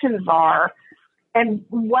options are and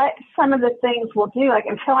what some of the things will do, like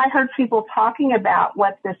until I heard people talking about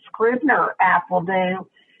what the Scrivener app will do,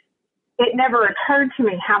 it never occurred to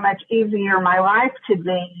me how much easier my life could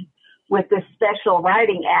be with this special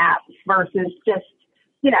writing app versus just,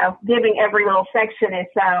 giving every little section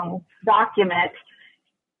its own document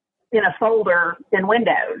in a folder in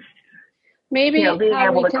Windows. Maybe how we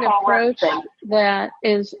can approach that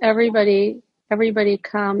is everybody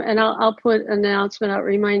come, and I'll put an announcement out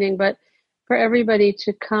reminding, but for everybody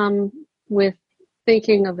to come with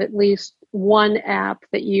thinking of at least one app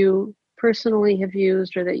that you personally have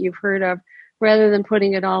used or that you've heard of, rather than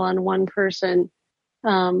putting it all on one person.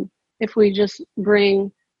 If we just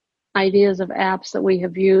bring ideas of apps that we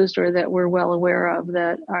have used or that we're well aware of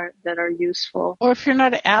that are useful. Or if you're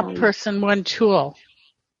not an app person, one tool.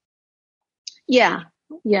 Yeah.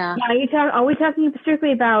 Are we talking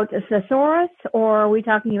strictly about a thesaurus, or are we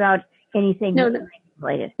talking about anything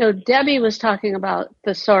related? No, Debbie was talking about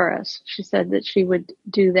thesaurus. She said that she would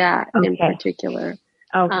do that in particular.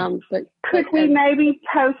 Okay. But could we maybe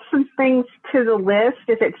post some things to the list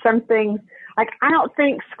if it's something like, I don't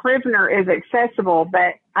think Scrivener is accessible,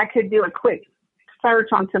 but I could do a quick search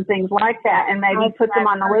on some things like that and maybe put them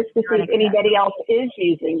on the list to see if anybody else is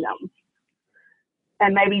using them.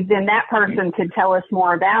 And maybe then that person could tell us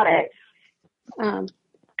more about it.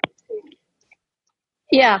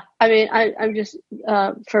 Yeah, I mean, I'm just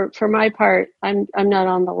for my part, I'm not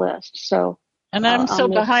on the list, so. And I'm so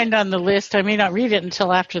behind on the list, I may not read it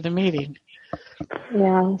until after the meeting.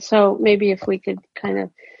 Yeah, so maybe if we could kind of,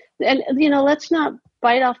 and let's not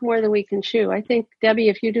bite off more than we can chew. I think, Debbie,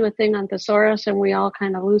 if you do a thing on thesaurus and we all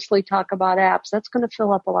kind of loosely talk about apps, that's going to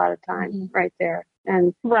fill up a lot of time right there.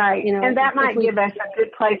 And right, and that might give us a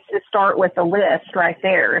good place to start with the list right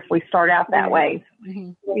there if we start out that way.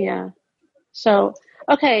 Mm-hmm. Yeah. So,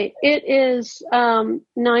 okay, it is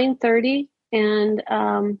 9:30, and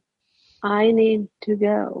I need to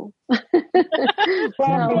go. Debbie,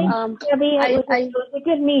 it was a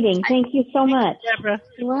good meeting. Thank you so much. Deborah.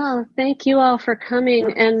 Well, thank you all for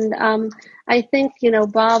coming. And I think,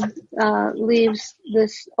 Bob leaves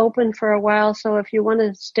this open for a while. So if you want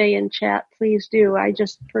to stay and chat, please do. I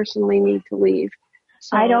just personally need to leave.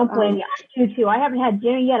 So, I don't blame you. I do too. I haven't had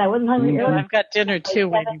dinner yet. I wasn't hungry. I've got dinner too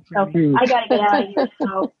waiting for me. I got to get out of here.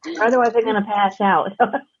 So otherwise, I'm going to pass out.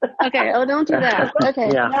 Okay. Oh, don't do that. Okay.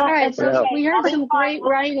 Yeah. All right. So we heard some great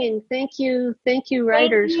writing. Thank you,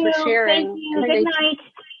 writers, for sharing. Thank you. Good night.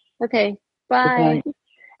 Okay. Bye.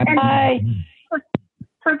 Bye.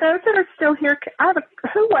 For those that are still here,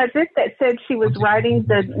 who was it that said she was writing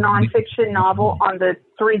the nonfiction novel on the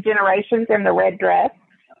 3 generations in the red dress?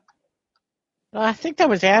 I think that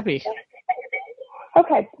was Abby.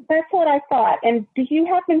 Okay, that's what I thought. And do you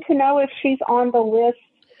happen to know if she's on the list?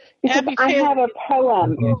 Because Abby I Taylor. have a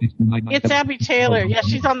poem. It's Abby Taylor. Yeah,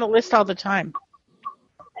 she's on the list all the time.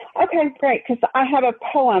 Okay, great, because I have a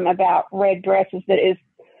poem about red dresses that is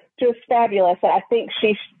just fabulous that I think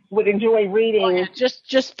she would enjoy reading. Oh, yeah.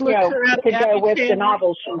 Just look her up. To go Abby with Taylor. the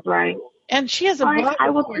novel she's writing. And she has a blog,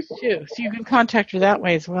 of course, too, so you can contact her that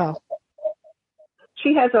way as well.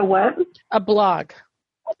 She has a what? A blog.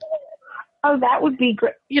 Oh, that would be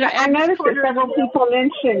great. I noticed that several people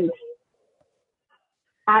mentioned.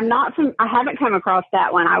 I haven't come across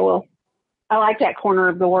that one. I like that corner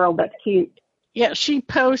of the world. That's cute. Yeah, she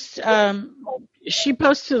posts to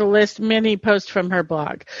the list many posts from her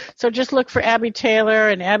blog. So just look for Abby Taylor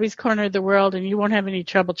and Abby's Corner of the World, and you won't have any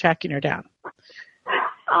trouble tracking her down.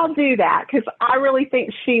 I'll do that because I really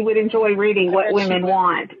think she would enjoy reading what women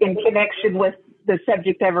want in connection with the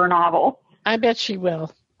subject of her novel. I bet she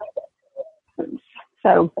will.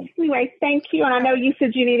 So anyway, thank you. And I know you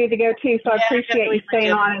said you needed to go too, so I appreciate you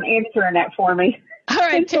staying on and answering that for me. All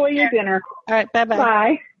right. Enjoy your dinner. All right. Bye-bye.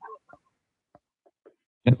 Bye.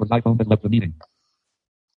 Jennifer's iPhone has left the meeting.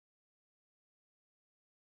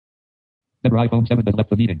 Deborah iPhone 7 has left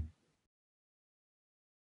the meeting.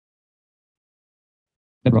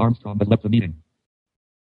 Deborah Armstrong has left the meeting.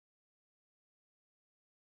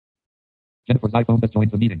 Jennifer's iPhone has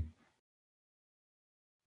joined the meeting.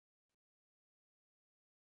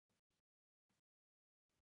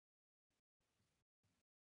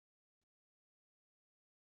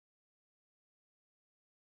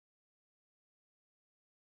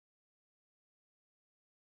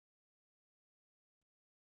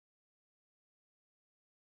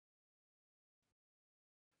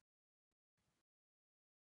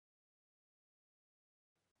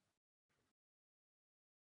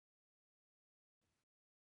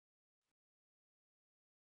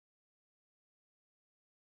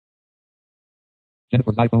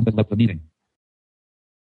 Jennifer's iPhone has left the meeting.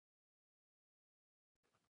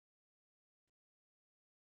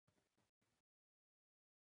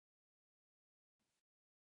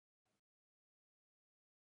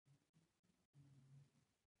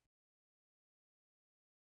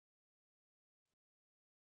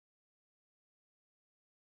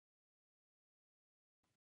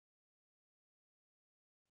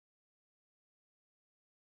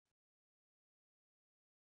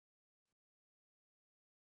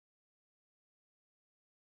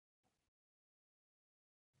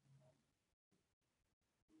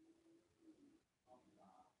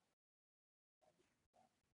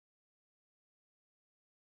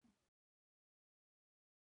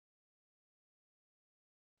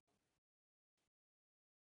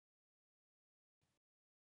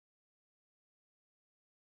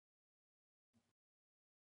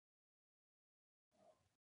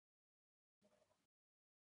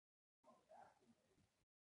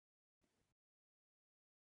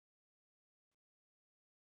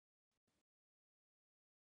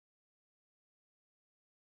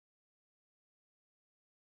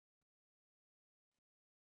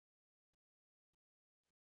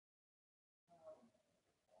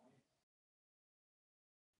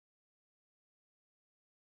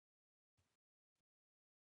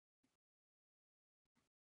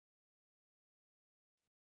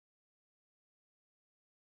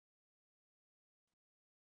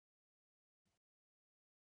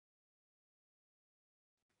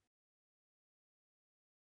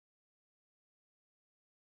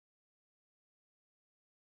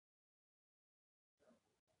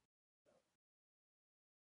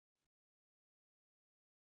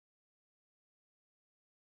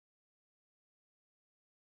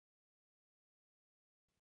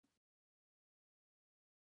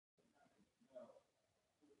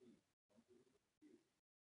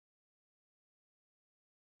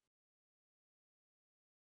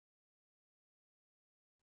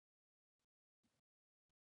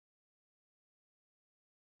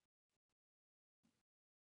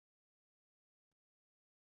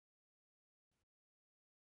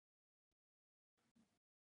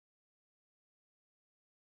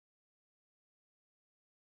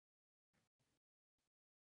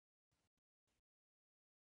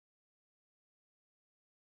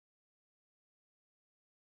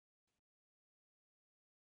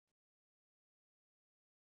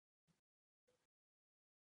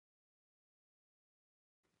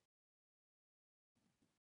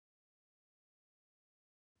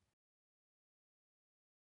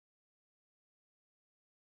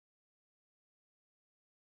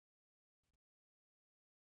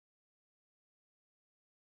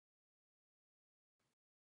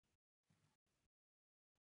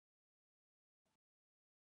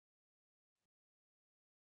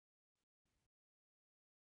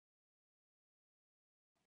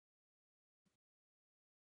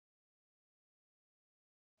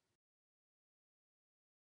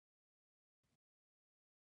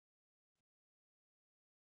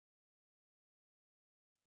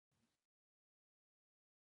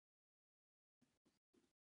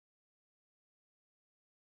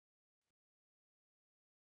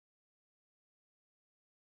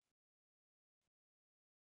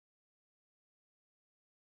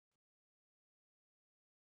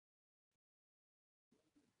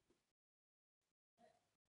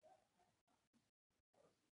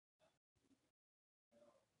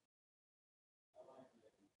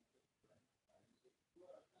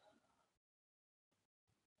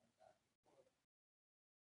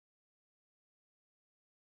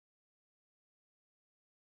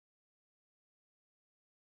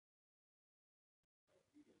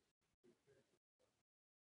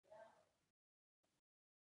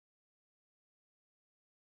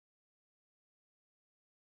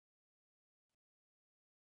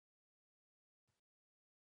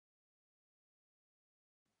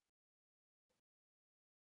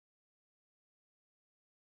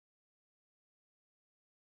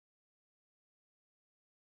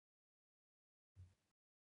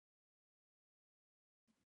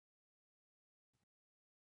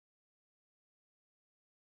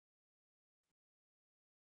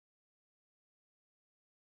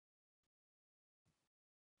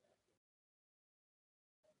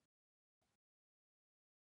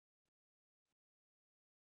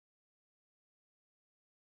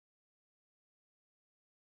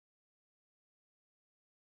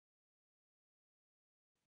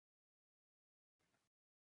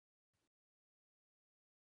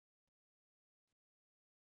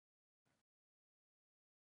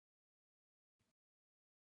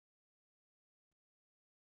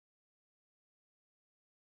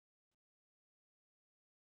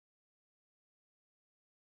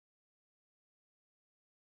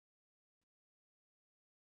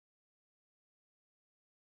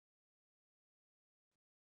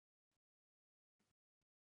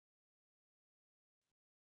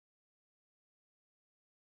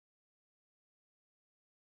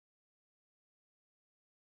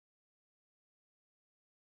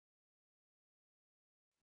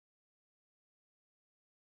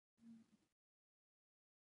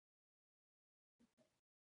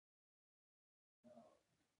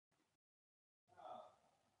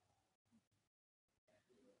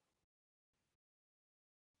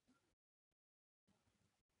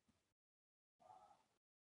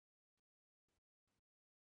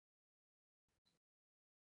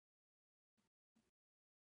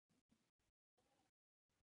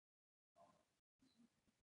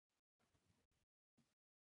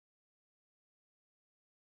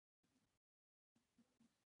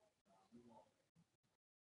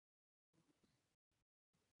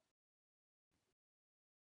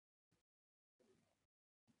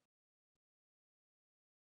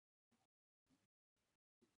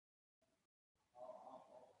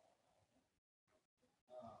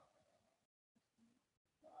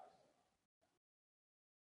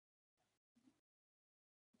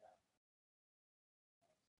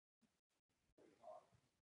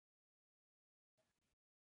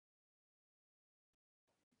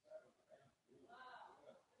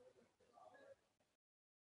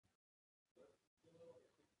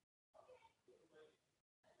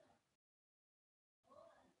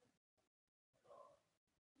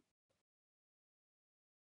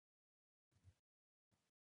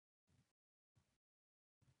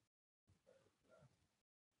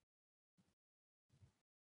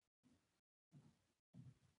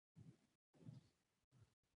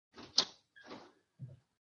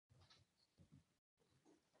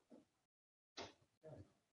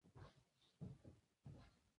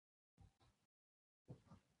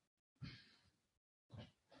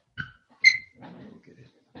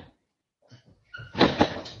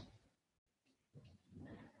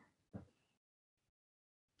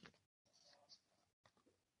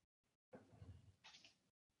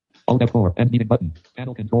 Alt F4, end meeting button.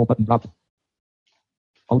 Panel control button dropped.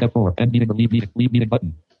 Alt F4, end meeting or leave meeting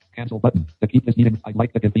button. Cancel button. To keep this meeting, I'd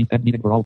like to delete end meeting for all.